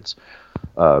 somebody that's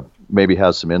maybe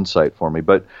has some insight for me.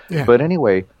 But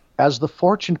anyway, as the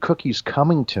fortune cookie's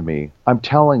coming to me,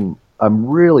 I'm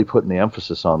really putting the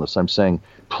emphasis on this. I'm saying,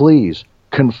 please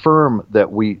confirm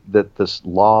that this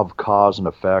law of cause and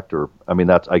effect, or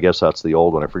I guess that's the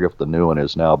old one. I forget what the new one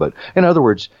is now. But in other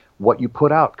words, what you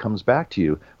put out comes back to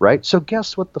you, right? So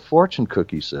guess what the fortune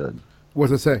cookie said? What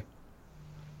does it say?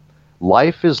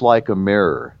 Life is like a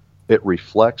mirror. It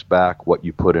reflects back what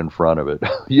you put in front of it.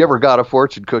 You ever got a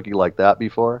fortune cookie like that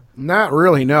before? Not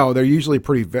really, no. They're usually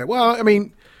pretty well,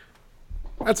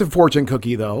 that's a fortune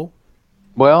cookie, though.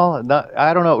 Well,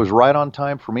 I don't know. It was right on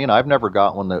time for me, and I've never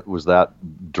got one that was that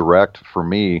direct for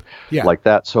me like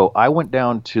that. So I went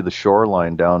down to the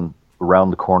shoreline down around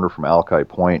the corner from Alki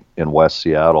Point in West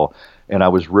Seattle, and I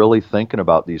was really thinking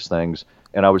about these things,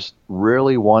 and I was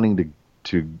really wanting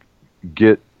to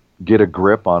get a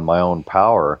grip on my own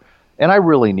power. And I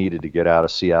really needed to get out of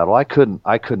Seattle. I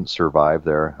couldn't survive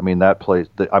there. That place.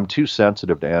 I'm too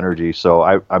sensitive to energy, so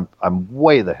I'm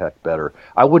way the heck better.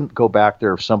 I wouldn't go back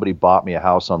there if somebody bought me a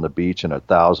house on the beach and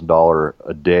 $1,000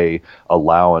 a day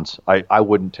allowance. I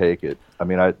wouldn't take it.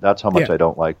 That's how much I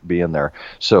don't like being there.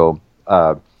 So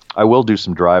I will do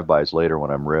some drive-bys later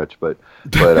when I'm rich. But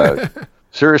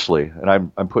seriously,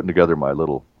 and I'm putting together my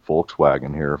little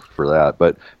Volkswagen here for that.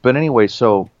 But anyway,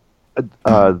 so.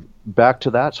 Back to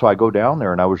that. So I go down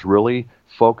there, and I was really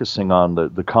focusing on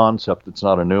the concept. It's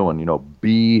not a new one,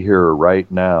 be here right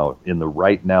now in the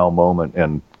right now moment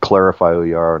and clarify who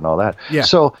you are and all that. Yeah.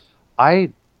 So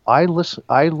I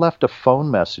left a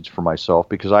phone message for myself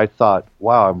because I thought,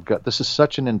 wow, this is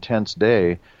such an intense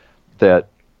day that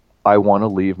I want to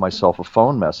leave myself a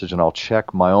phone message, and I'll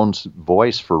check my own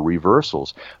voice for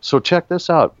reversals. So check this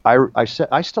out. I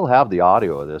still have the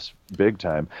audio of this big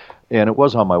time. And it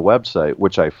was on my website,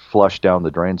 which I flushed down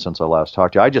the drain since I last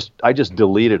talked to you. I just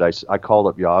deleted. I called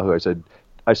up Yahoo.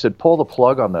 I said, pull the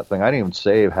plug on that thing. I didn't even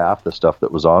save half the stuff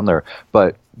that was on there.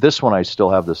 But this one, I still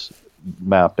have this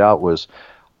mapped out.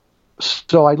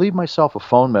 So I leave myself a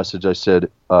phone message. I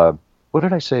said, what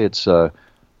did I say? It's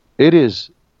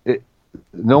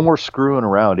no more screwing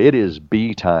around. It is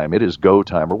be time. It is go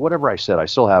time, or whatever I said. I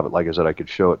still have it. Like I said, I could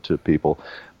show it to people.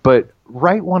 But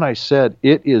right when I said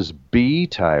it is be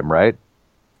time, right?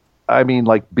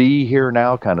 Like be here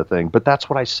now kind of thing. But that's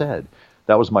what I said.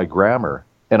 That was my grammar.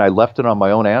 And I left it on my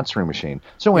own answering machine.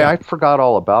 So anyway, I forgot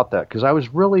all about that because I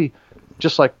was really,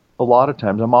 just like a lot of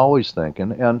times, I'm always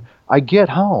thinking. And I get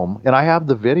home, and I have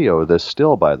the video of this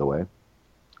still, by the way.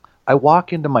 I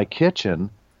walk into my kitchen,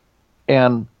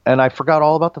 and I forgot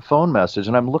all about the phone message,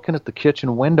 and I'm looking at the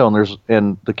kitchen window,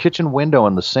 and the kitchen window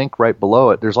and the sink right below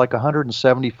it, there's like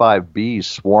 175 bees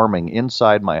swarming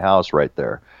inside my house right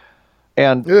there.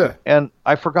 And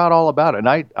I forgot all about it. And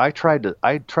I tried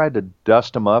to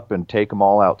dust them up and take them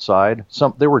all outside.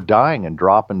 They were dying and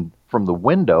dropping from the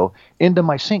window into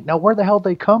my sink. Now, where the hell did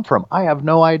they come from? I have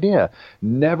no idea.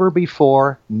 Never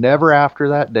before, never after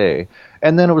that day.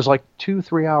 And then it was like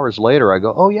 2-3 hours later, I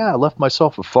go, oh yeah, I left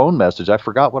myself a phone message. I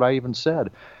forgot what I even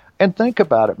said. And think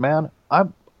about it, man.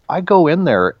 I go in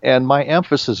there and my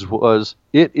emphasis was,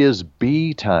 it is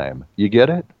B time. You get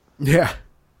it? Yeah.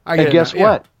 And guess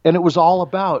what? And it was all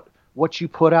about what you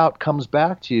put out comes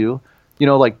back to you,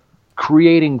 like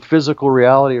creating physical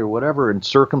reality or whatever in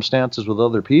circumstances with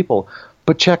other people.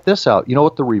 But check this out. You know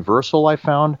what the reversal I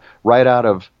found right out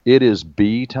of it is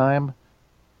B time?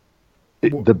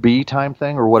 The B time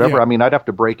thing or whatever. Yeah. I mean, I'd have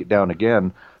to break it down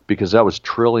again because that was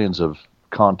trillions of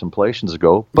contemplations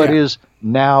ago. But is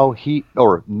now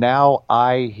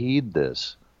I heed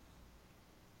this.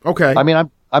 Okay. I mean,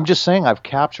 I'm just saying I've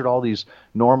captured all these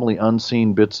normally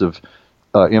unseen bits of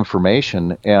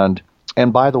information, and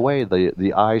by the way,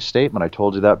 the I statement, I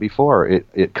told you that before.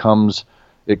 It comes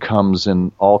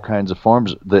in all kinds of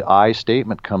forms. The I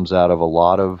statement comes out of a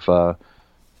lot of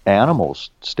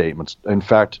animals statements. In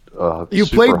fact, you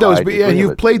played those, and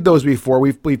you've played those before.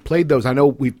 We've played those. I know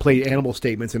we've played animal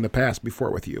statements in the past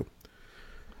before with you.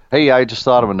 Hey, I just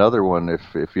thought of another one.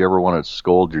 If you ever want to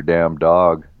scold your damn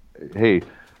dog, hey.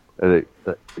 Or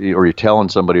you're telling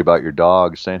somebody about your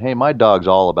dog, saying, "Hey, my dog's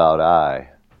all about I,"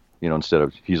 instead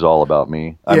of he's all about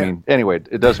me. I mean, anyway,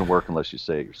 it doesn't work unless you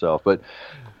say it yourself. But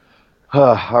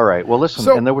all right, well, listen.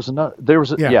 And there was another.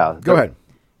 Go ahead.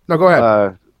 No, go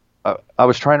ahead. I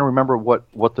was trying to remember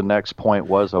what the next point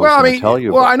was. I was going to tell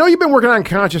you. Well, I know you've been working on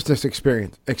consciousness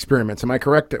experiments. Am I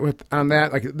correct on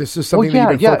that? Like this is something that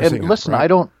you've been focusing and listen, on,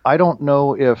 right? I don't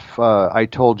know if I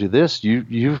told you this.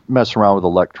 You've messed around with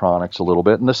electronics a little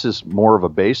bit, and this is more of a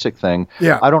basic thing.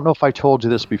 Yeah. I don't know if I told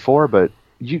you this before, but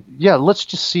let's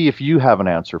just see if you have an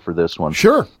answer for this one.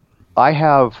 Sure. I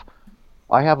have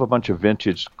a bunch of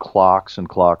vintage clocks and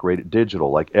clock radio,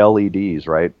 digital, like LEDs,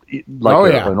 right?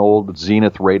 Like an old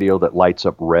Zenith radio that lights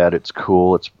up red. It's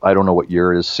cool. I don't know what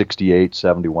year it is, 68,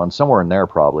 71, somewhere in there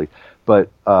probably. But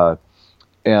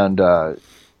and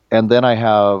then I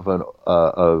have an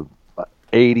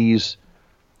 80s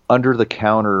under the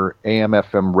counter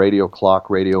AM/FM radio clock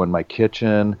radio in my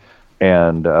kitchen,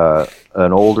 and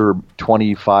an older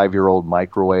 25-year-old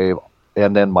microwave,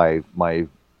 and then my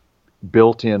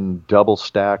built-in double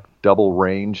stack, double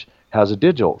range has a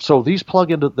digital. So these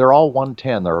they're all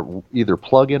 110. They're either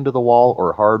plug into the wall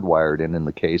or hardwired in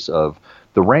the case of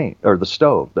the range or the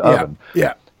stove, the oven.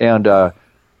 Yeah. And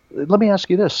let me ask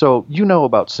you this. So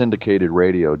about syndicated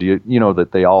radio. Do you know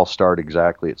that they all start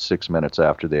exactly at 6 minutes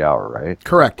after the hour, right?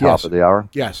 Correct. Top of the hour?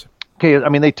 Yes. Okay, I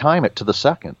mean, they time it to the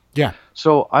second. Yeah.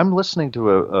 So I'm listening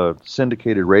to a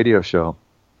syndicated radio show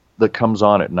that comes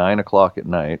on at 9 o'clock at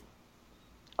night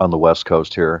on the West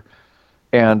Coast here,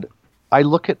 and I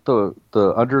look at the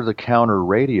under-the-counter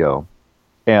radio,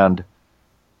 and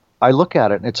I look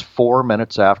at it, and it's 4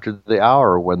 minutes after the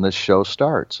hour when this show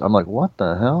starts. I'm like, what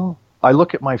the hell? I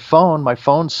look at my phone. My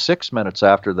phone's 6 minutes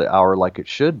after the hour like it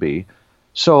should be.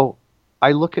 So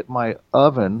I look at my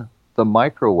oven, the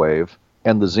microwave,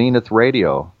 and the Zenith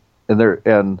radio, and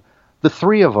the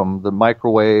three of them, the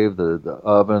microwave, the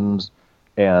ovens,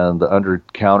 and the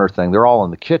under-counter thing, they're all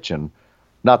in the kitchen.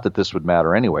 Not that this would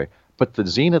matter anyway, but the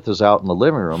Zenith is out in the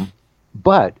living room,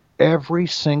 but every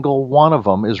single one of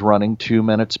them is running 2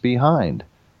 minutes behind.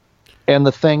 And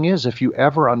the thing is, if you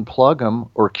ever unplug them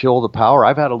or kill the power,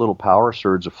 I've had a little power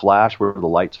surge, a flash where the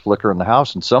lights flicker in the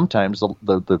house, and sometimes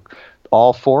the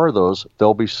all four of those,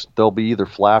 they'll be either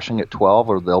flashing at 12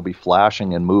 or they'll be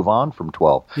flashing and move on from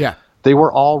 12. Yeah. They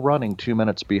were all running 2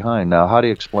 minutes behind. Now, how do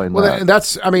you explain that? Well,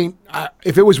 that's, I mean,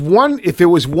 if it was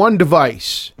one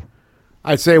device,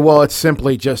 I'd say, well, it's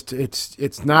simply just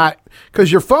it's not,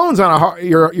 because your phone's on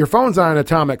your phone's on an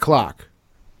atomic clock,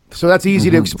 so that's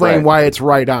easy to explain why it's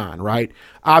right on, right?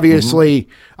 Obviously,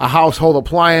 a household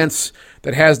appliance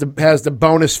that has the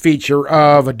bonus feature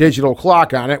of a digital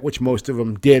clock on it, which most of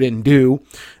them did and do,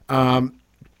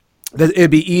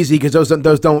 it'd be easy because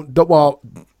those don't well.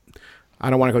 I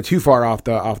don't want to go too far off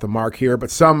the mark here, but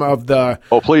some of the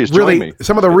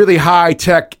some of the really high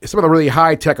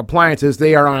tech appliances,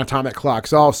 they are on atomic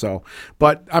clocks also.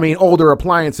 But I mean, older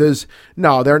appliances,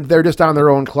 no, they're just on their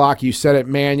own clock. You set it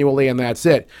manually, and that's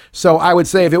it. So I would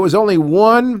say if it was only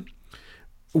one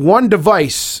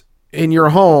device in your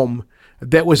home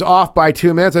that was off by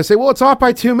 2 minutes, I say, well, it's off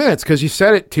by 2 minutes because you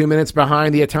set it 2 minutes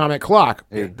behind the atomic clock.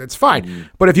 That's fine.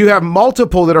 But if you have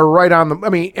multiple that are right on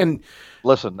and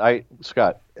listen,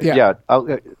 Scott. Yeah,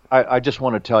 I just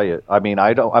want to tell you. I mean,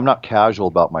 I'm not casual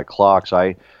about my clocks.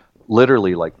 I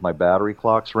literally, like my battery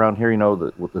clocks around here.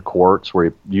 With the quartz,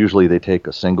 where usually they take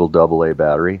a single AA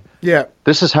battery. Yeah.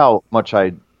 This is how much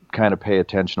I kind of pay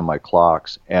attention to my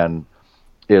clocks, and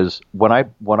is when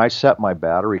I set my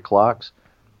battery clocks,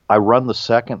 I run the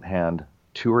second hand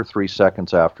 2 or 3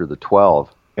 seconds after the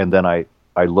 12, and then I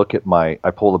look at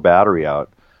I pull the battery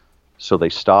out, so they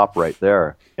stop right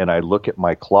there, and I look at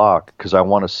my clock because I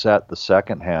want to set the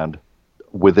second hand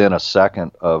within a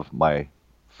second of my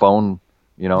phone,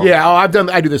 Yeah, I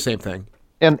do the same thing.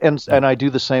 And I do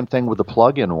the same thing with the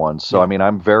plug-in ones. So I mean,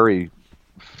 I'm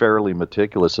fairly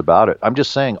meticulous about it. I'm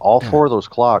just saying all 4 of those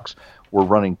clocks were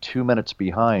running 2 minutes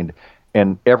behind,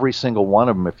 and every single one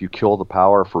of them, if you kill the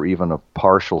power for even a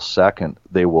partial second,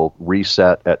 they will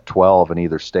reset at 12 and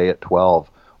either stay at 12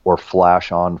 or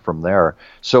flash on from there.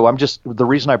 So the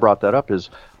reason I brought that up is,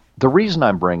 the reason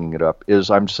I'm bringing it up is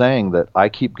I'm saying that I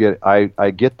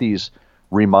get these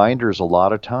reminders a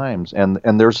lot of times, and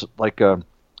there's like a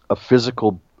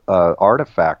physical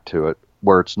artifact to it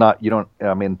where it's not,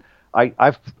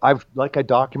 I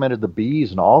documented the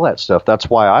bees and all that stuff. That's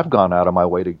why I've gone out of my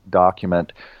way to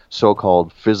document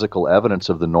so-called physical evidence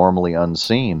of the normally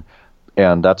unseen.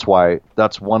 And that's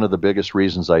one of the biggest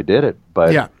reasons I did it.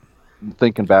 But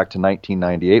thinking back to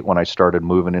 1998 when I started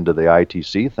moving into the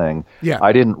ITC thing,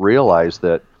 I didn't realize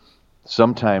that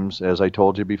sometimes, as I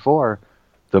told you before,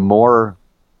 the more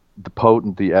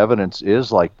potent the evidence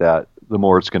is like that, the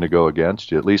more it's going to go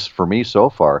against you, at least for me so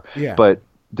far. Yeah. But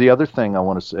the other thing I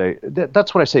want to say,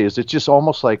 that's what I say, is it's just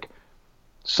almost like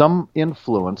some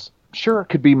influence. Sure, it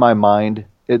could be my mind,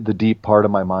 the deep part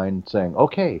of my mind saying,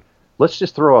 okay, let's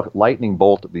just throw a lightning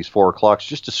bolt at these 4 clocks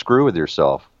just to screw with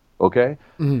yourself. Okay?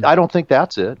 Mm-hmm. I don't think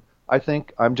that's it. I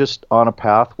think I'm just on a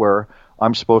path where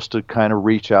I'm supposed to kind of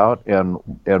reach out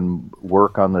and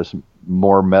work on this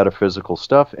more metaphysical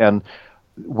stuff. And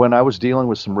when I was dealing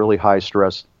with some really high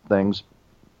stress things,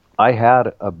 I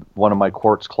had one of my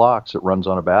quartz clocks that runs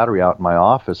on a battery out in my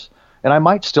office, and I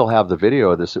might still have the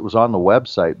video of this. It was on the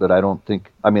website, but I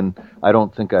think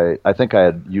I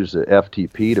had used the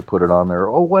FTP to put it on there.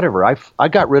 Oh, whatever. I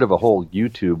got rid of a whole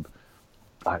YouTube.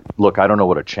 Look, I don't know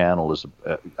what a channel is.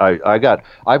 I'll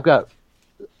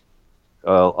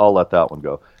let that one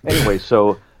go. Anyway,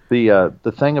 so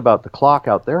the thing about the clock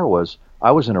out there was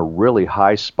I was in a really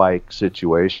high spike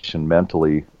situation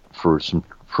mentally for some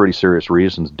pretty serious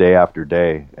reasons day after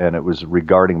day, and it was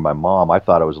regarding my mom. I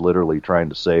thought I was literally trying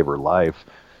to save her life.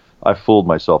 I fooled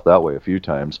myself that way a few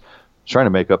times, trying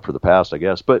to make up for the past, I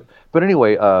guess. But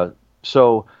anyway,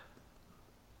 so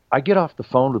I get off the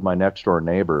phone with my next door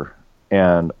neighbor,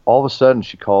 and all of a sudden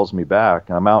she calls me back,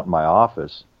 and I'm out in my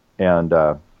office, and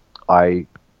I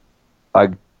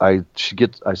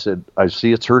said, I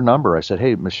see it's her number. I said,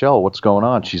 hey, Michelle, what's going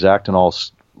on? She's acting all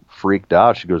freaked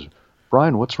out. She goes,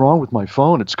 Brian, what's wrong with my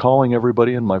phone? It's calling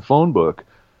everybody in my phone book.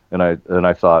 And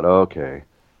I thought, okay,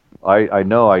 I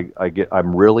know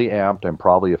I'm really amped. I'm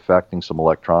probably affecting some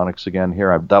electronics again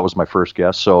here. That was my first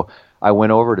guess. So I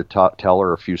went over to tell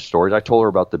her a few stories. I told her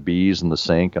about the bees and the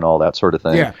sink and all that sort of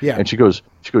thing. Yeah. And she goes,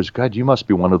 God, you must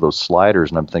be one of those sliders.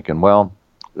 And I'm thinking, well,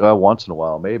 once in a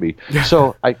while, maybe.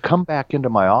 So I come back into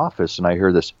my office and I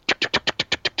hear this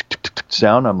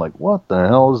sound. I'm like, what the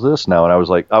hell is this now? And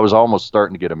I was almost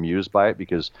starting to get amused by it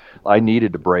because I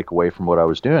needed to break away from what I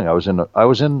was doing. I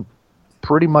was in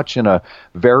pretty much in a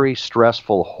very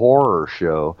stressful horror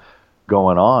show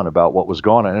going on about what was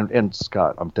going on. And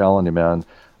Scott, I'm telling you, man,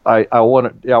 I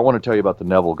want to tell you about the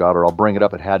Neville Goddard. I'll bring it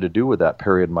up. It had to do with that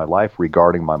period in my life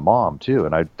regarding my mom too.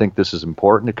 And I think this is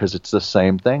important because it's the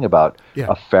same thing about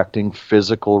affecting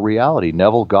physical reality.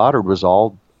 Neville Goddard was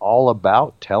all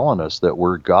about telling us that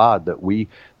we're God, that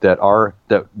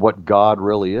what God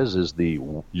really is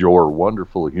your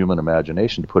wonderful human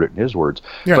imagination, to put it in his words.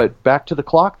 Yeah. But back to the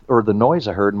clock or the noise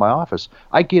I heard in my office.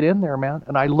 I get in there, man,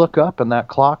 and I look up, and that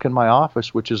clock in my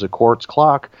office, which is a quartz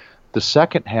clock, the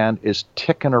second hand is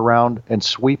ticking around and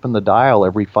sweeping the dial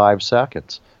every 5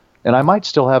 seconds. And I might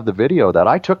still have the video of that.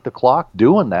 I took the clock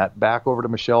doing that back over to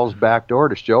Michelle's back door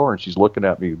to show her, and she's looking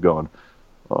at me going,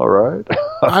 all right.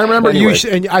 I remember anyway,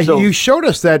 you showed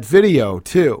us that video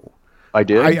too. I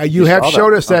did. You have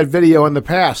showed us that video in the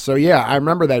past. So yeah, I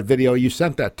remember that video. You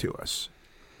sent that to us.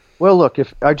 Well, look,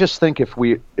 if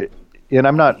we, and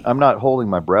I'm not holding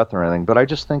my breath or anything, but I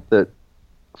just think that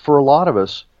for a lot of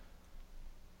us,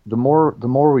 the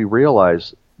more we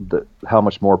realize that how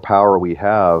much more power we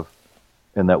have,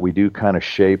 and that we do kind of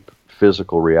shape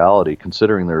physical reality,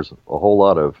 considering there's a whole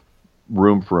lot of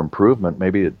room for improvement,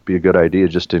 maybe it'd be a good idea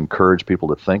just to encourage people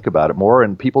to think about it more,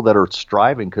 and people that are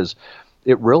striving, because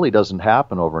it really doesn't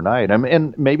happen overnight. I mean,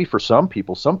 and maybe for some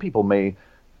people may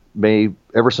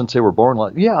ever since they were born,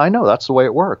 like, yeah, I know that's the way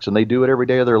it works, and they do it every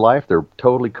day of their life. They're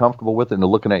totally comfortable with it, and they're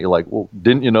looking at you like, well,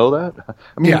 didn't you know that?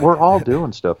 I mean, we're all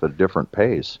doing stuff at a different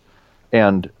pace.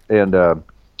 And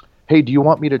hey, do you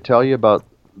want me to tell you about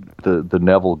the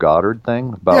Neville Goddard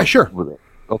thing? Yeah, sure.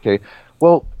 Okay.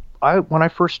 Well, when I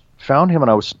first found him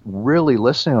and I was really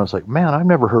listening, I was like, man, I've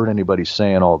never heard anybody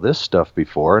saying all this stuff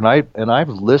before. And I've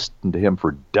listened to him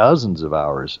for dozens of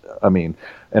hours. I mean,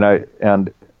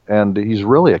 and he's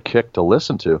really a kick to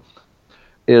listen to.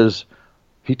 Is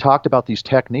he talked about these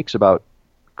techniques about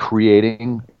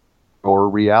creating your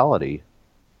reality,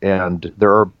 and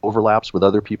there are overlaps with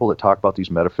other people that talk about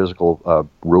these metaphysical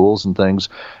rules and things.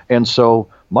 And so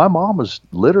my mom was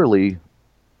literally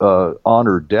on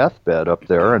her deathbed up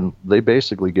there, and they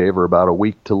basically gave her about a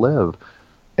week to live.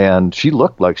 And she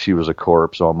looked like she was a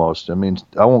corpse almost. I mean,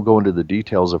 I won't go into the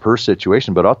details of her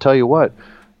situation, but I'll tell you what,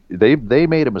 they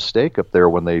made a mistake up there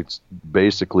when they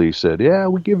basically said, yeah,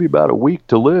 we give you about a week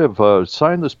to live.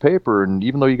 Sign this paper, and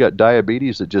even though you got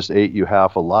diabetes that just ate you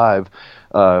half alive,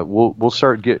 we'll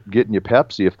start getting you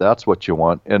Pepsi if that's what you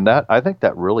want. And that, I think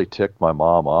that really ticked my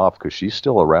mom off, because she's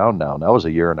still around now. And that was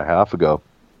a year and a half ago.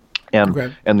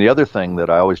 And and the other thing that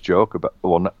I always joke about,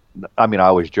 well, I mean, I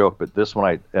always joke, but this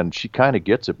one and she kind of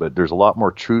gets it, but there's a lot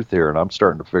more truth here, and I'm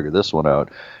starting to figure this one out,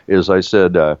 is I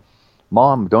said,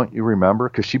 Mom, don't you remember?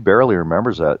 Because she barely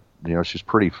remembers that. You know, she's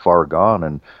pretty far gone.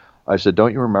 And I said,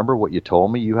 don't you remember what you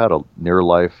told me? You had a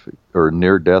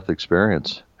near-death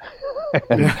experience.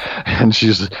 and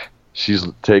she's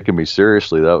taking me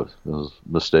seriously. That was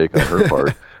a mistake on her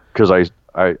part, because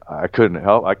I couldn't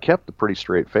help. I kept a pretty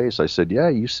straight face. I said, yeah,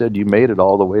 you said you made it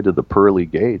all the way to the pearly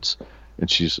gates. And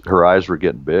her eyes were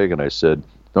getting big. And I said,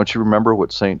 don't you remember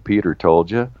what St. Peter told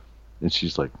you? And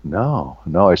she's like, no.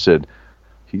 I said,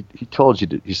 he told you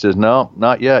to. He says, no,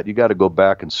 not yet. You got to go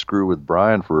back and screw with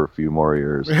Brian for a few more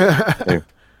years.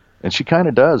 And she kind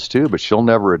of does too, but she'll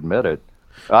never admit it.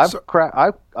 I've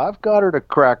got her to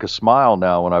crack a smile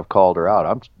now when I've called her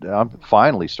out. I'm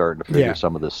finally starting to figure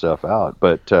some of this stuff out.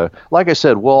 But like I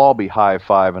said, we'll all be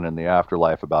high-fiving in the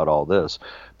afterlife about all this.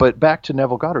 But back to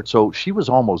Neville Goddard. So she was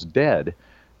almost dead,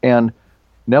 and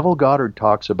Neville Goddard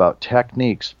talks about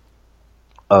techniques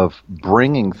of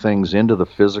bringing things into the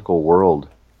physical world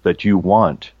that you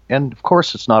want. And of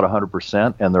course, it's not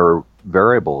 100%, and there are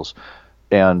variables.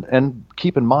 And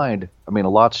keep in mind, I mean, a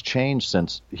lot's changed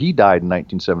since he died in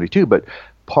 1972. But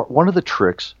one of the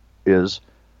tricks is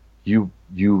you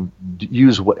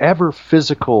use whatever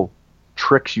physical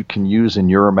tricks you can use in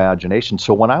your imagination.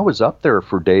 So when I was up there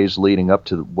for days leading up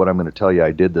to what I'm going to tell you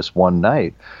I did this one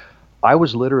night, I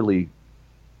was literally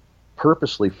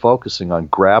purposely focusing on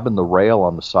grabbing the rail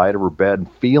on the side of her bed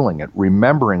and feeling it,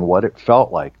 remembering what it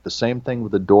felt like. The same thing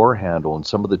with the door handle and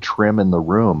some of the trim in the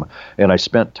room. And I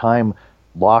spent time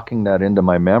locking that into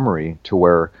my memory to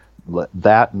where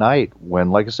that night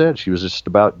when, like I said, she was just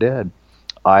about dead,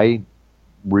 I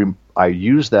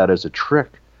used that as a trick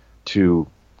to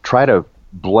try to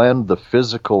blend the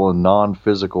physical and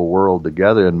non-physical world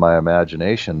together in my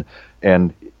imagination.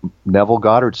 And Neville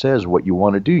Goddard says what you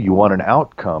want to do, you want an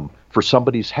outcome for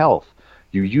somebody's health.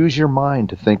 You use your mind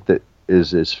to think that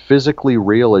is as physically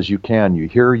real as you can. You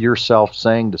hear yourself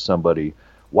saying to somebody,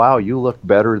 wow, you look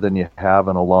better than you have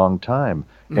in a long time.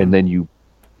 And then you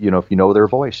know, if you know their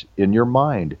voice, in your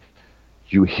mind,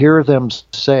 you hear them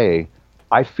say,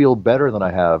 I feel better than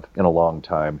I have in a long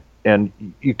time. And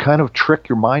you kind of trick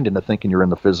your mind into thinking you're in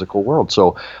the physical world.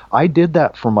 So I did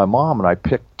that for my mom, and I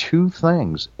picked two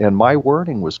things, and my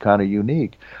wording was kind of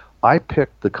unique. I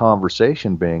picked the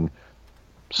conversation being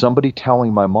somebody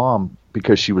telling my mom,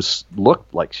 because she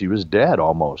looked like she was dead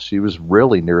almost, she was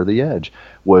really near the edge,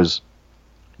 was,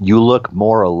 you look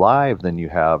more alive than you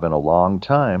have in a long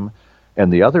time.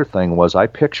 And the other thing was, I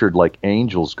pictured like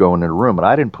angels going in a room, and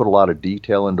I didn't put a lot of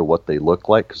detail into what they looked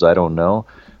like because I don't know.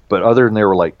 But other than they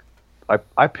were like,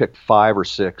 I picked 5 or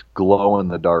 6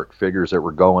 glow-in-the-dark figures that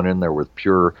were going in there with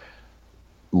pure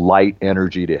light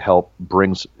energy to help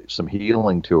bring some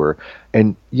healing to her.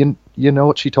 And you know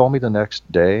what she told me the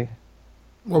next day?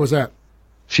 What was that?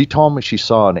 She told me she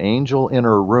saw an angel in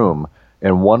her room,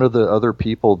 and one of the other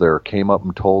people there came up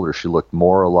and told her she looked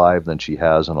more alive than she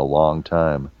has in a long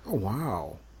time. Oh,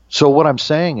 wow. So what I'm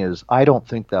saying is, I don't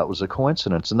think that was a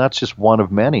coincidence, and that's just one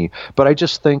of many. But I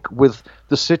just think with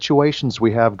the situations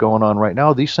we have going on right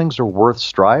now, these things are worth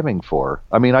striving for.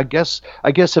 I mean, I guess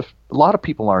if a lot of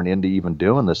people aren't into even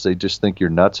doing this, they just think you're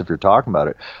nuts if you're talking about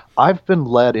it. I've been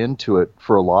led into it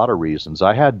for a lot of reasons.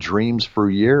 I had dreams for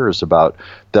years about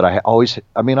that. I've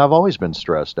always been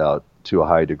stressed out to a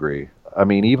high degree. I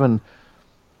mean,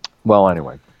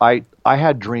 anyway, I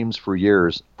had dreams for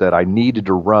years that I needed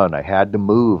to run. I had to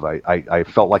move. I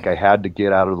felt like I had to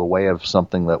get out of the way of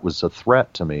something that was a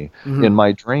threat to me. In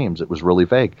my dreams. It was really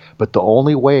vague. But the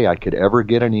only way I could ever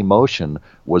get an emotion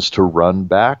was to run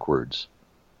backwards.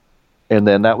 And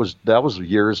then that was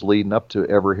years leading up to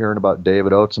ever hearing about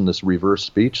David Oates and this reverse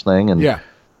speech thing, and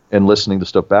listening to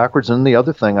stuff backwards. And the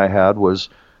other thing I had was,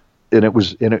 it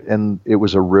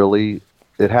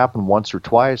happened once or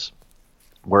twice,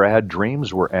 where I had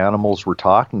dreams where animals were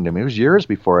talking to me. It was years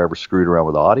before I ever screwed around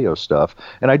with audio stuff,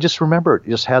 and I just remember it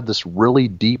just had this really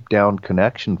deep down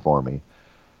connection for me.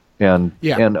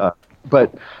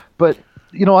 But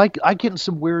you know, I get in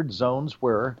some weird zones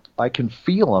where I can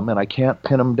feel them and I can't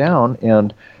pin them down.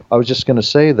 And I was just going to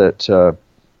say that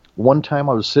one time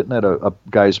I was sitting at a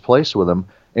guy's place with him,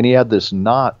 and he had this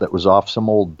knot that was off some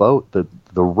old boat.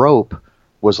 The rope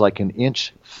was like an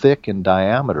inch thick in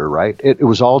diameter, right? It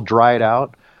was all dried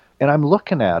out, and I'm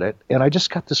looking at it, and I just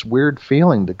got this weird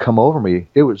feeling to come over me.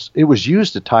 It was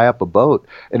used to tie up a boat,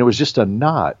 and it was just a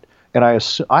knot. And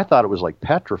I thought it was like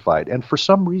petrified. And for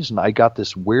some reason, I got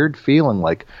this weird feeling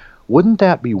like, wouldn't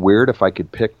that be weird if I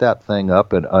could pick that thing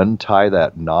up and untie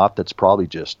that knot that's probably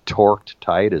just torqued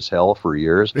tight as hell for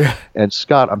years? Yeah. And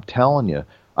Scott, I'm telling you,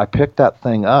 I picked that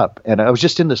thing up, and I was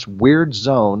just in this weird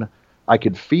zone. I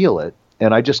could feel it,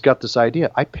 and I just got this idea.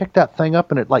 I picked that thing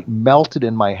up, and it like melted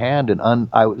in my hand, and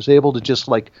I was able to just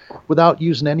like, without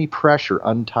using any pressure,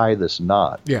 untie this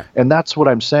knot. Yeah. And that's what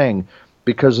I'm saying.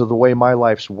 Because of the way my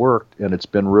life's worked, and it's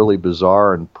been really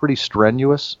bizarre and pretty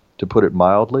strenuous, to put it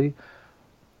mildly,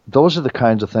 those are the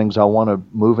kinds of things I want to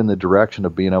move in the direction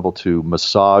of being able to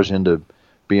massage into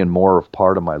being more of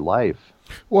part of my life.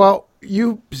 Well,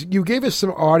 you gave us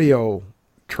some audio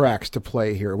tracks to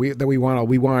play here that we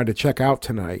wanted to check out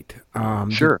tonight.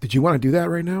 Sure. Did you want to do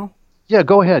that right now? Yeah,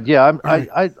 go ahead. Yeah,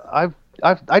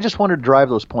 I just wanted to drive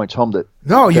those points home.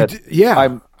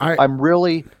 I'm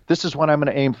really, this is what I'm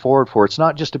going to aim forward for. It's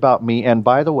not just about me. And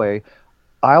by the way,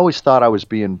 I always thought I was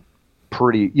being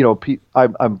pretty, you know,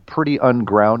 I'm pretty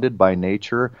ungrounded by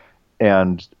nature,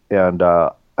 and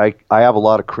I have a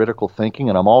lot of critical thinking,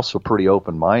 and I'm also pretty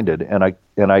open-minded, and I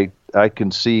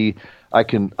can see, I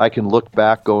can look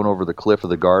back going over the cliff of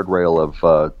the guardrail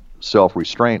of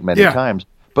self-restraint many times.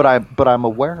 But I'm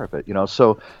aware of it, you know.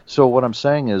 So what I'm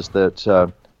saying is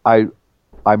that I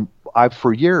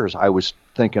for years I was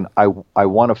thinking I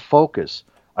want to focus.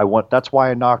 That's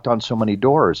why I knocked on so many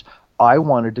doors. I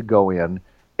wanted to go in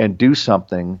and do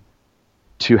something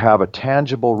to have a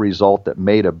tangible result that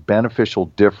made a beneficial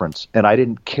difference, and I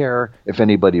didn't care if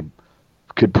anybody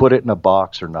could put it in a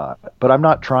box or not. But I'm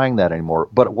not trying that anymore.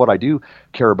 But what I do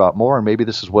care about more, and maybe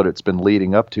this is what it's been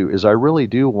leading up to, is I really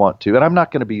do want to, and I'm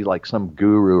not going to be like some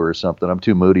guru or something. I'm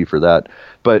too moody for that.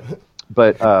 But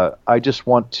I just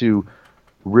want to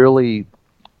really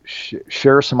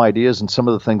share some ideas and some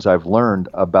of the things I've learned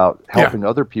about helping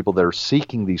other people that are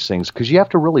seeking these things, because you have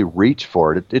to really reach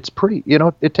for it. It's pretty, you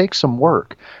know, it takes some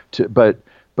work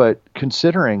but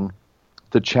considering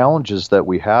the challenges that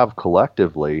we have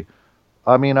collectively,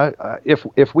 I mean,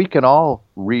 if we can all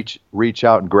reach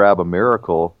out and grab a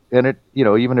miracle, and it, you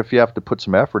know, even if you have to put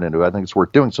some effort into it, I think it's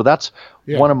worth doing. So that's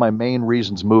one of my main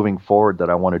reasons moving forward that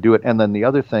I want to do it. And then the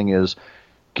other thing is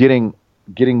getting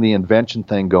the invention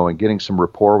thing going, getting some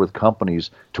rapport with companies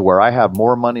to where I have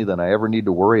more money than I ever need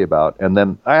to worry about. And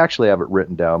then I actually have it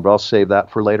written down, but I'll save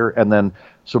that for later. And then,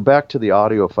 so back to the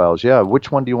audio files. Yeah,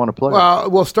 which one do you want to play?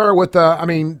 Well, we'll start with I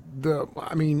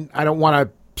don't want to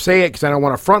say it because I don't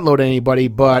want to front load anybody,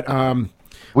 but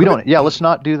we don't. Yeah, let's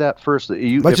not do that first.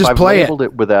 Let's just play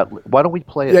it with that. Why don't we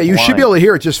play it? Yeah, you should be able to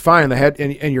hear it just fine in the head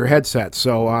in your headset.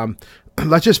 So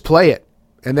let's just play it,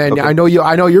 and then okay. I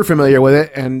know you're familiar with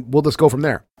it, and we'll just go from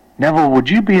there. Neville, would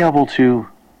you be able to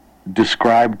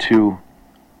describe to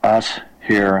us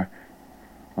here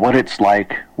what it's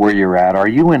like where you're at? Are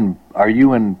you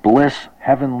in bliss,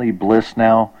 heavenly bliss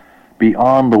now,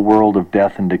 beyond the world of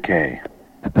death and decay?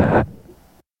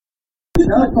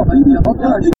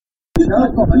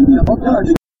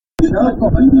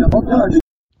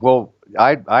 Well,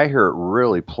 I hear it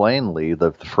really plainly,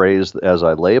 the phrase as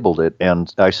I labeled it,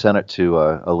 and I sent it to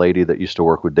a lady that used to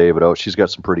work with David Oates. She's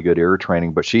got some pretty good ear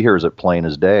training, but she hears it plain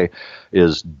as day,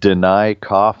 is deny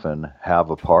coffin, have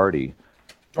a party.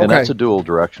 And that's a dual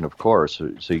direction, of course,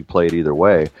 so you play it either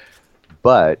way.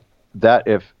 But that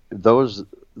if those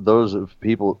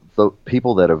people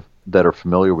that are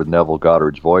familiar with Neville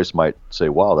Goddard's voice might say,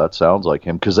 wow, that sounds like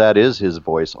him, because that is his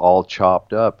voice all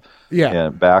chopped up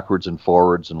and backwards and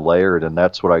forwards and layered, and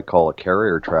that's what I call a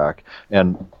carrier track.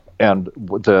 And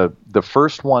the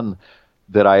first one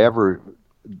that I ever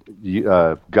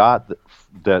got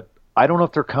that I don't know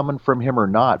if they're coming from him or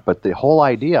not, but the whole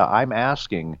idea, I'm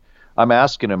asking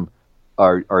him,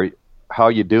 are how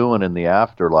you doing in the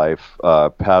afterlife,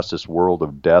 past this world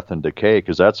of death and decay?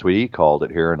 Because that's what he called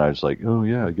it here, and I was like, oh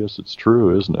yeah, I guess it's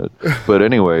true, isn't it? But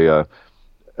anyway,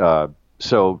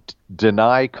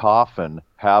 deny coffin,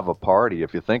 have a party.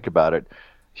 If you think about it,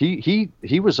 he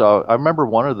was. I remember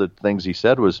one of the things he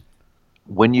said was,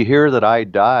 when you hear that I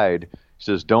died, he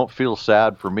says, don't feel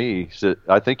sad for me. He said,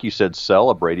 I think he said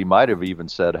celebrate. He might have even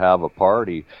said have a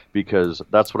party, because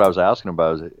that's what I was asking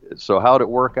about. So how'd it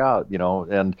work out?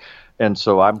 And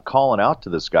so I'm calling out to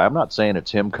this guy. I'm not saying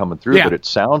it's him coming through, but it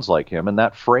sounds like him. And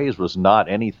that phrase was not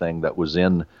anything that was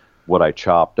in what I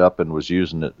chopped up and was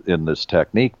using it in this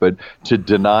technique. But to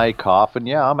deny coffin,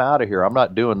 I'm out of here. I'm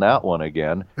not doing that one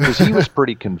again. Because he was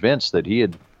pretty convinced that he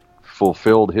had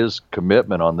fulfilled his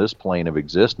commitment on this plane of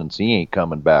existence. He ain't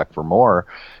coming back for more.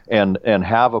 And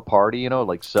have a party,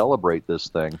 like celebrate this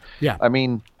thing. Yeah. I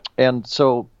mean, and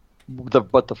so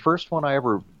but the first one I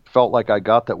ever felt like I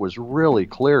got that was really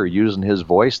clear using his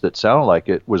voice that sounded like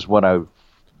it was when I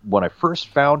first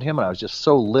found him, and I was just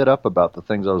so lit up about the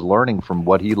things I was learning from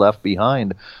what he left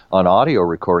behind on audio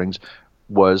recordings,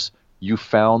 was "You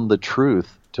found the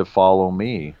truth to follow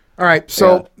me." All right.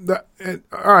 So,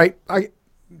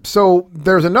 so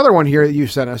there's another one here that you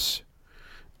sent us.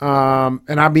 And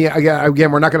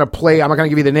again, we're not going to play. I'm not going to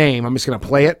give you the name. I'm just going to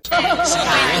play it.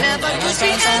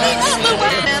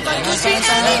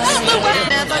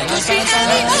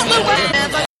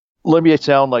 Let me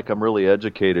sound like I'm really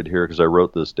educated here because I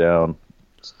wrote this down.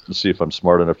 Let's see if I'm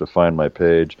smart enough to find my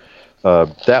page.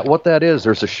 What that is,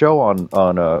 there's a show on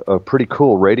a pretty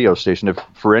cool radio station. If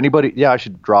for anybody, I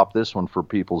should drop this one for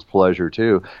people's pleasure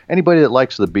too. Anybody that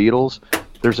likes the Beatles,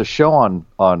 there's a show on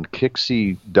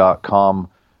Kixi.com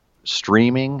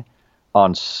streaming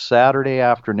on Saturday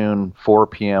afternoon, 4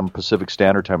 p.m. Pacific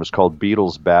Standard Time. It's called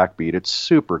Beatles Backbeat. It's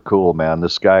super cool, man.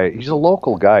 This guy, he's a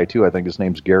local guy too. I think his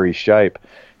name's Gary Shipe.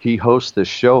 He hosts this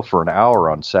show for an hour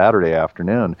on Saturday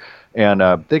afternoon.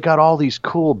 And they got all these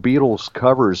cool Beatles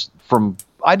covers from,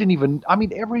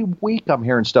 every week I'm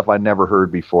hearing stuff I never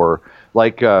heard before.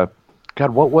 Like, God,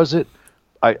 what was it?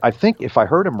 I think if I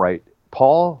heard him right,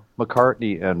 Paul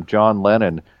McCartney and John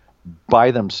Lennon by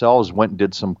themselves went and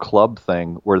did some club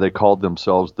thing where they called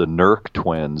themselves the Nurk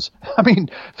Twins. I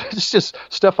mean, it's just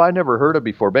stuff I never heard of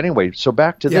before. But anyway, so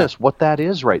back to this, what that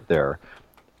is right there.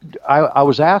 I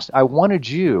was asked, I wanted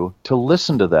you to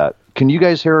listen to that. Can you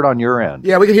guys hear it on your end?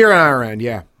 Yeah, we can hear it on our end,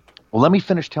 yeah. Well, let me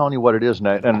finish telling you what it is.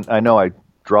 And I know I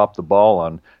dropped the ball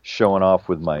on showing off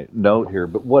with my note here,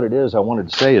 but what it is I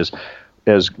wanted to say is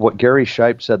what Gary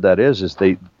Shipe said that is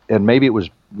they, and maybe it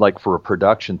was like for a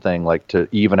production thing, like to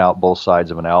even out both sides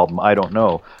of an album. I don't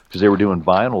know, because they were doing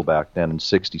vinyl back then in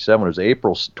 '67. It was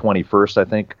April 21st, I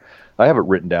think. I have it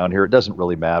written down here. It doesn't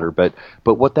really matter. But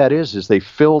what that is they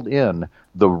filled in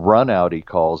the run out, he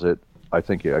calls it. I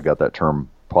think I got that term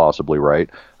possibly right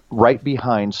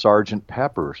behind Sgt.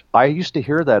 Pepper's. I used to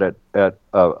hear that at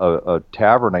a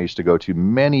tavern I used to go to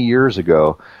many years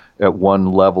ago at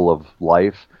one level of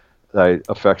life I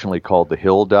affectionately called the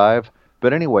Hill Dive.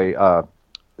 But anyway, I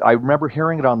remember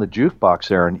hearing it on the jukebox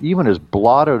there, and even as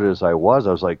blotted as I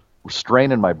was like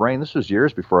straining my brain. This was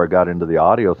years before I got into the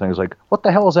audio thing. I was like, what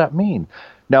the hell does that mean?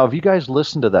 Now, if you guys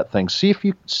listen to that thing, see if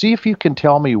you can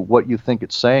tell me what you think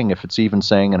it's saying, if it's even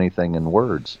saying anything in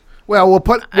words. Well, we'll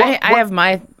put. I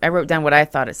wrote down what I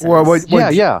thought it says. Well,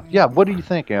 yeah. What do you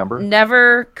think, Amber?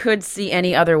 Never could see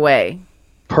any other way.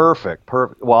 Perfect.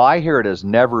 Well, I hear it as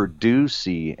never do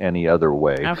see any other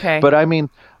way. Okay. But I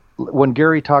mean, when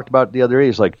Gary talked about it the other day,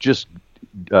 it's like just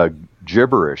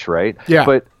gibberish, right?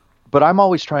 Yeah. But I'm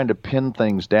always trying to pin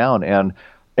things down, and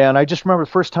I just remember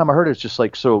the first time I heard it, it's just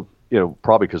like, so,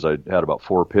 probably because I had about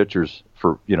 4 pitchers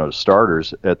for,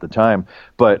 starters at the time,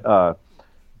 but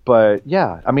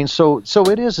yeah, I mean, so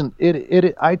it isn't,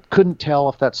 I couldn't tell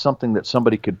if that's something that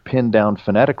somebody could pin down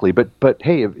phonetically, but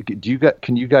hey,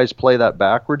 can you guys play that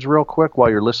backwards real quick while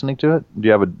you're listening to it? Do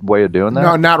you have a way of doing that?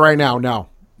 No, not right now, no.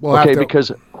 We'll okay, have to...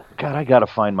 because, God, I got to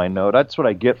find my note. That's what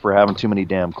I get for having too many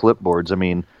damn clipboards. I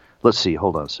mean, let's see.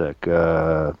 Hold on a sec.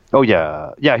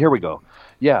 Yeah, here we go.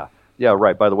 Yeah,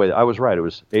 right. By the way, I was right. It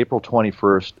was April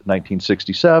 21st,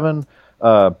 1967.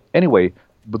 Anyway,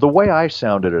 but the way I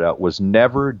sounded it out was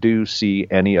never do see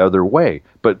any other way.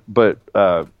 But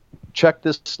check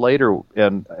this later,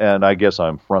 and I guess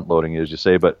I'm front-loading, as you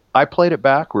say, but I played it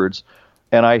backwards,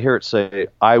 and I hear it say,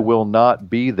 I will not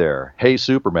be there. Hey,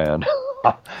 Superman.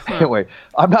 Anyway,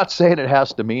 I'm not saying it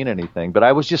has to mean anything, but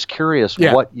I was just curious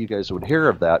what you guys would hear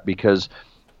of that, because,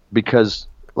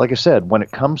 like I said, when it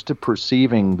comes to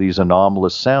perceiving these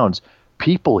anomalous sounds,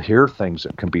 people hear things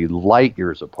that can be light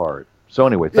years apart. So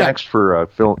anyway, thanks for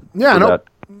Phil. No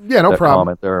problem.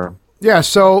 Comment there. Yeah,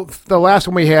 so the last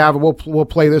one we have, we'll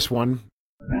play this one.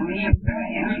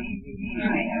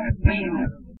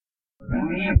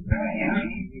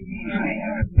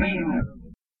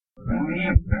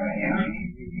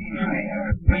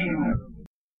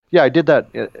 Yeah, I did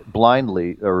that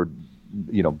blindly, or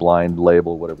blind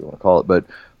label, whatever you want to call it.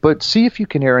 But see if you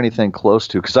can hear anything close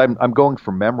to, because I'm going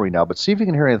from memory now. But see if you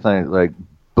can hear anything like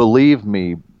 "Believe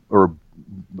Me" or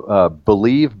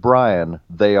 "Believe Brian,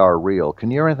 they are real." Can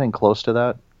you hear anything close to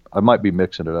that? I might be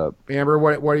mixing it up. Amber,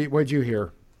 what'd you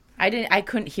hear? I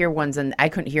couldn't hear I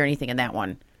couldn't hear anything in that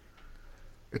one.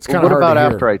 It's kind of What hard about to hear.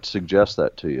 after I suggest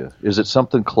that to you? Is it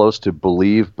something close to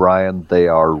 "Believe Brian, they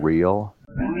are real"?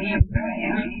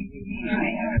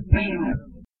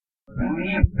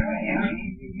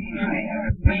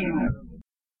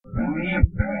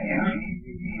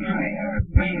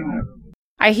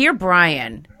 I hear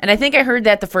Brian, and I think I heard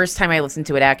that the first time I listened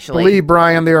to it, actually. Believe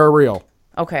Brian, they are real.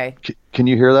 Okay. Can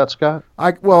you hear that, Scott?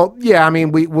 Yeah. I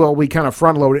mean, we kind of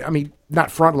front loaded. I mean, not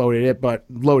front loaded it, but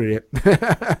loaded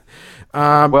it.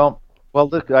 Well,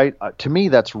 look. To me,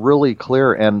 that's really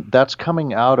clear, and that's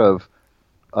coming out of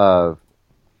a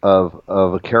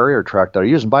carrier track that I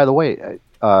use. And by the way,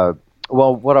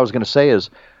 what I was going to say is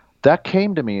that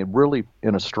came to me really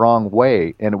in a strong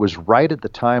way, and it was right at the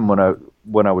time when I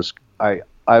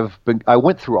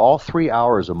went through all 3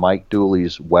 hours of Mike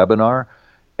Dooley's webinar.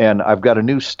 And I've got a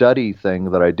new study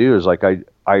thing that I do is like I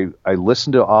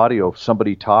listen to audio of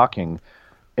somebody talking,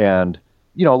 and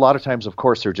a lot of times, of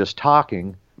course, they're just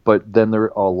talking, but then there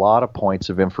are a lot of points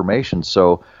of information.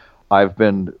 So I've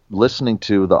been listening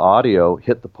to the audio,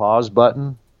 hit the pause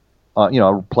button,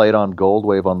 play it on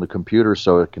Goldwave on the computer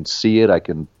so I can see it, I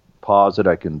can pause it,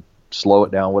 I can slow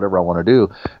it down, whatever I want to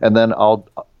do, and then I'll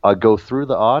go through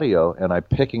the audio and I'm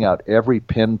picking out every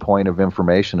pinpoint of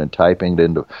information and typing it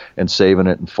into and saving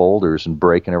it in folders and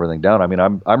breaking everything down. I mean,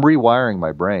 I'm rewiring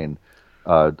my brain.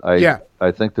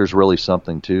 I think there's really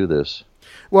something to this.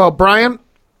 Well, Brian,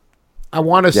 I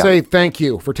want to say thank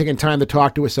you for taking time to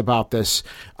talk to us about this.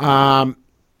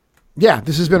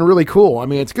 This has been really cool. I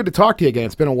mean, it's good to talk to you again.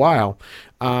 It's been a while.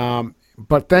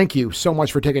 But thank you so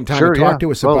much for taking time to talk to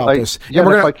us about this. Yeah,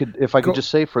 if I could just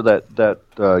say for that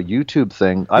YouTube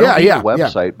thing, I don't need a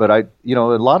website, but a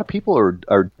lot of people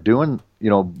are doing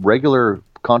regular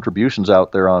contributions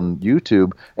out there on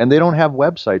YouTube, and they don't have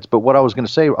websites. But what I was going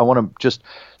to say, I want to just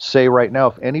say right now,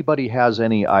 if anybody has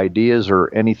any ideas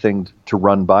or anything to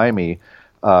run by me,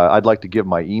 I'd like to give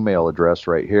my email address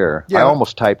right here. Yeah. I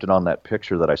almost typed it on that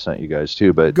picture that I sent you guys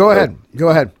too, but go ahead.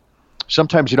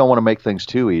 Sometimes you don't want to make things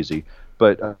too easy.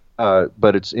 But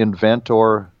it's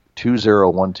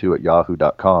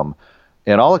inventor2012@yahoo.com,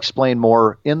 and I'll explain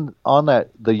more on the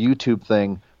YouTube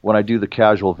thing when I do the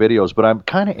casual videos. But I'm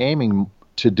kind of aiming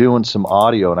to doing some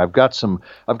audio, and I've got some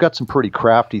pretty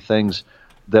crafty things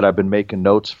that I've been making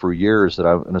notes for years that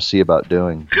I'm going to see about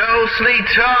doing. Ghostly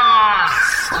Talk!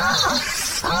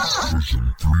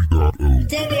 Version 3.0.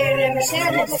 Then never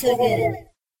sounded so good.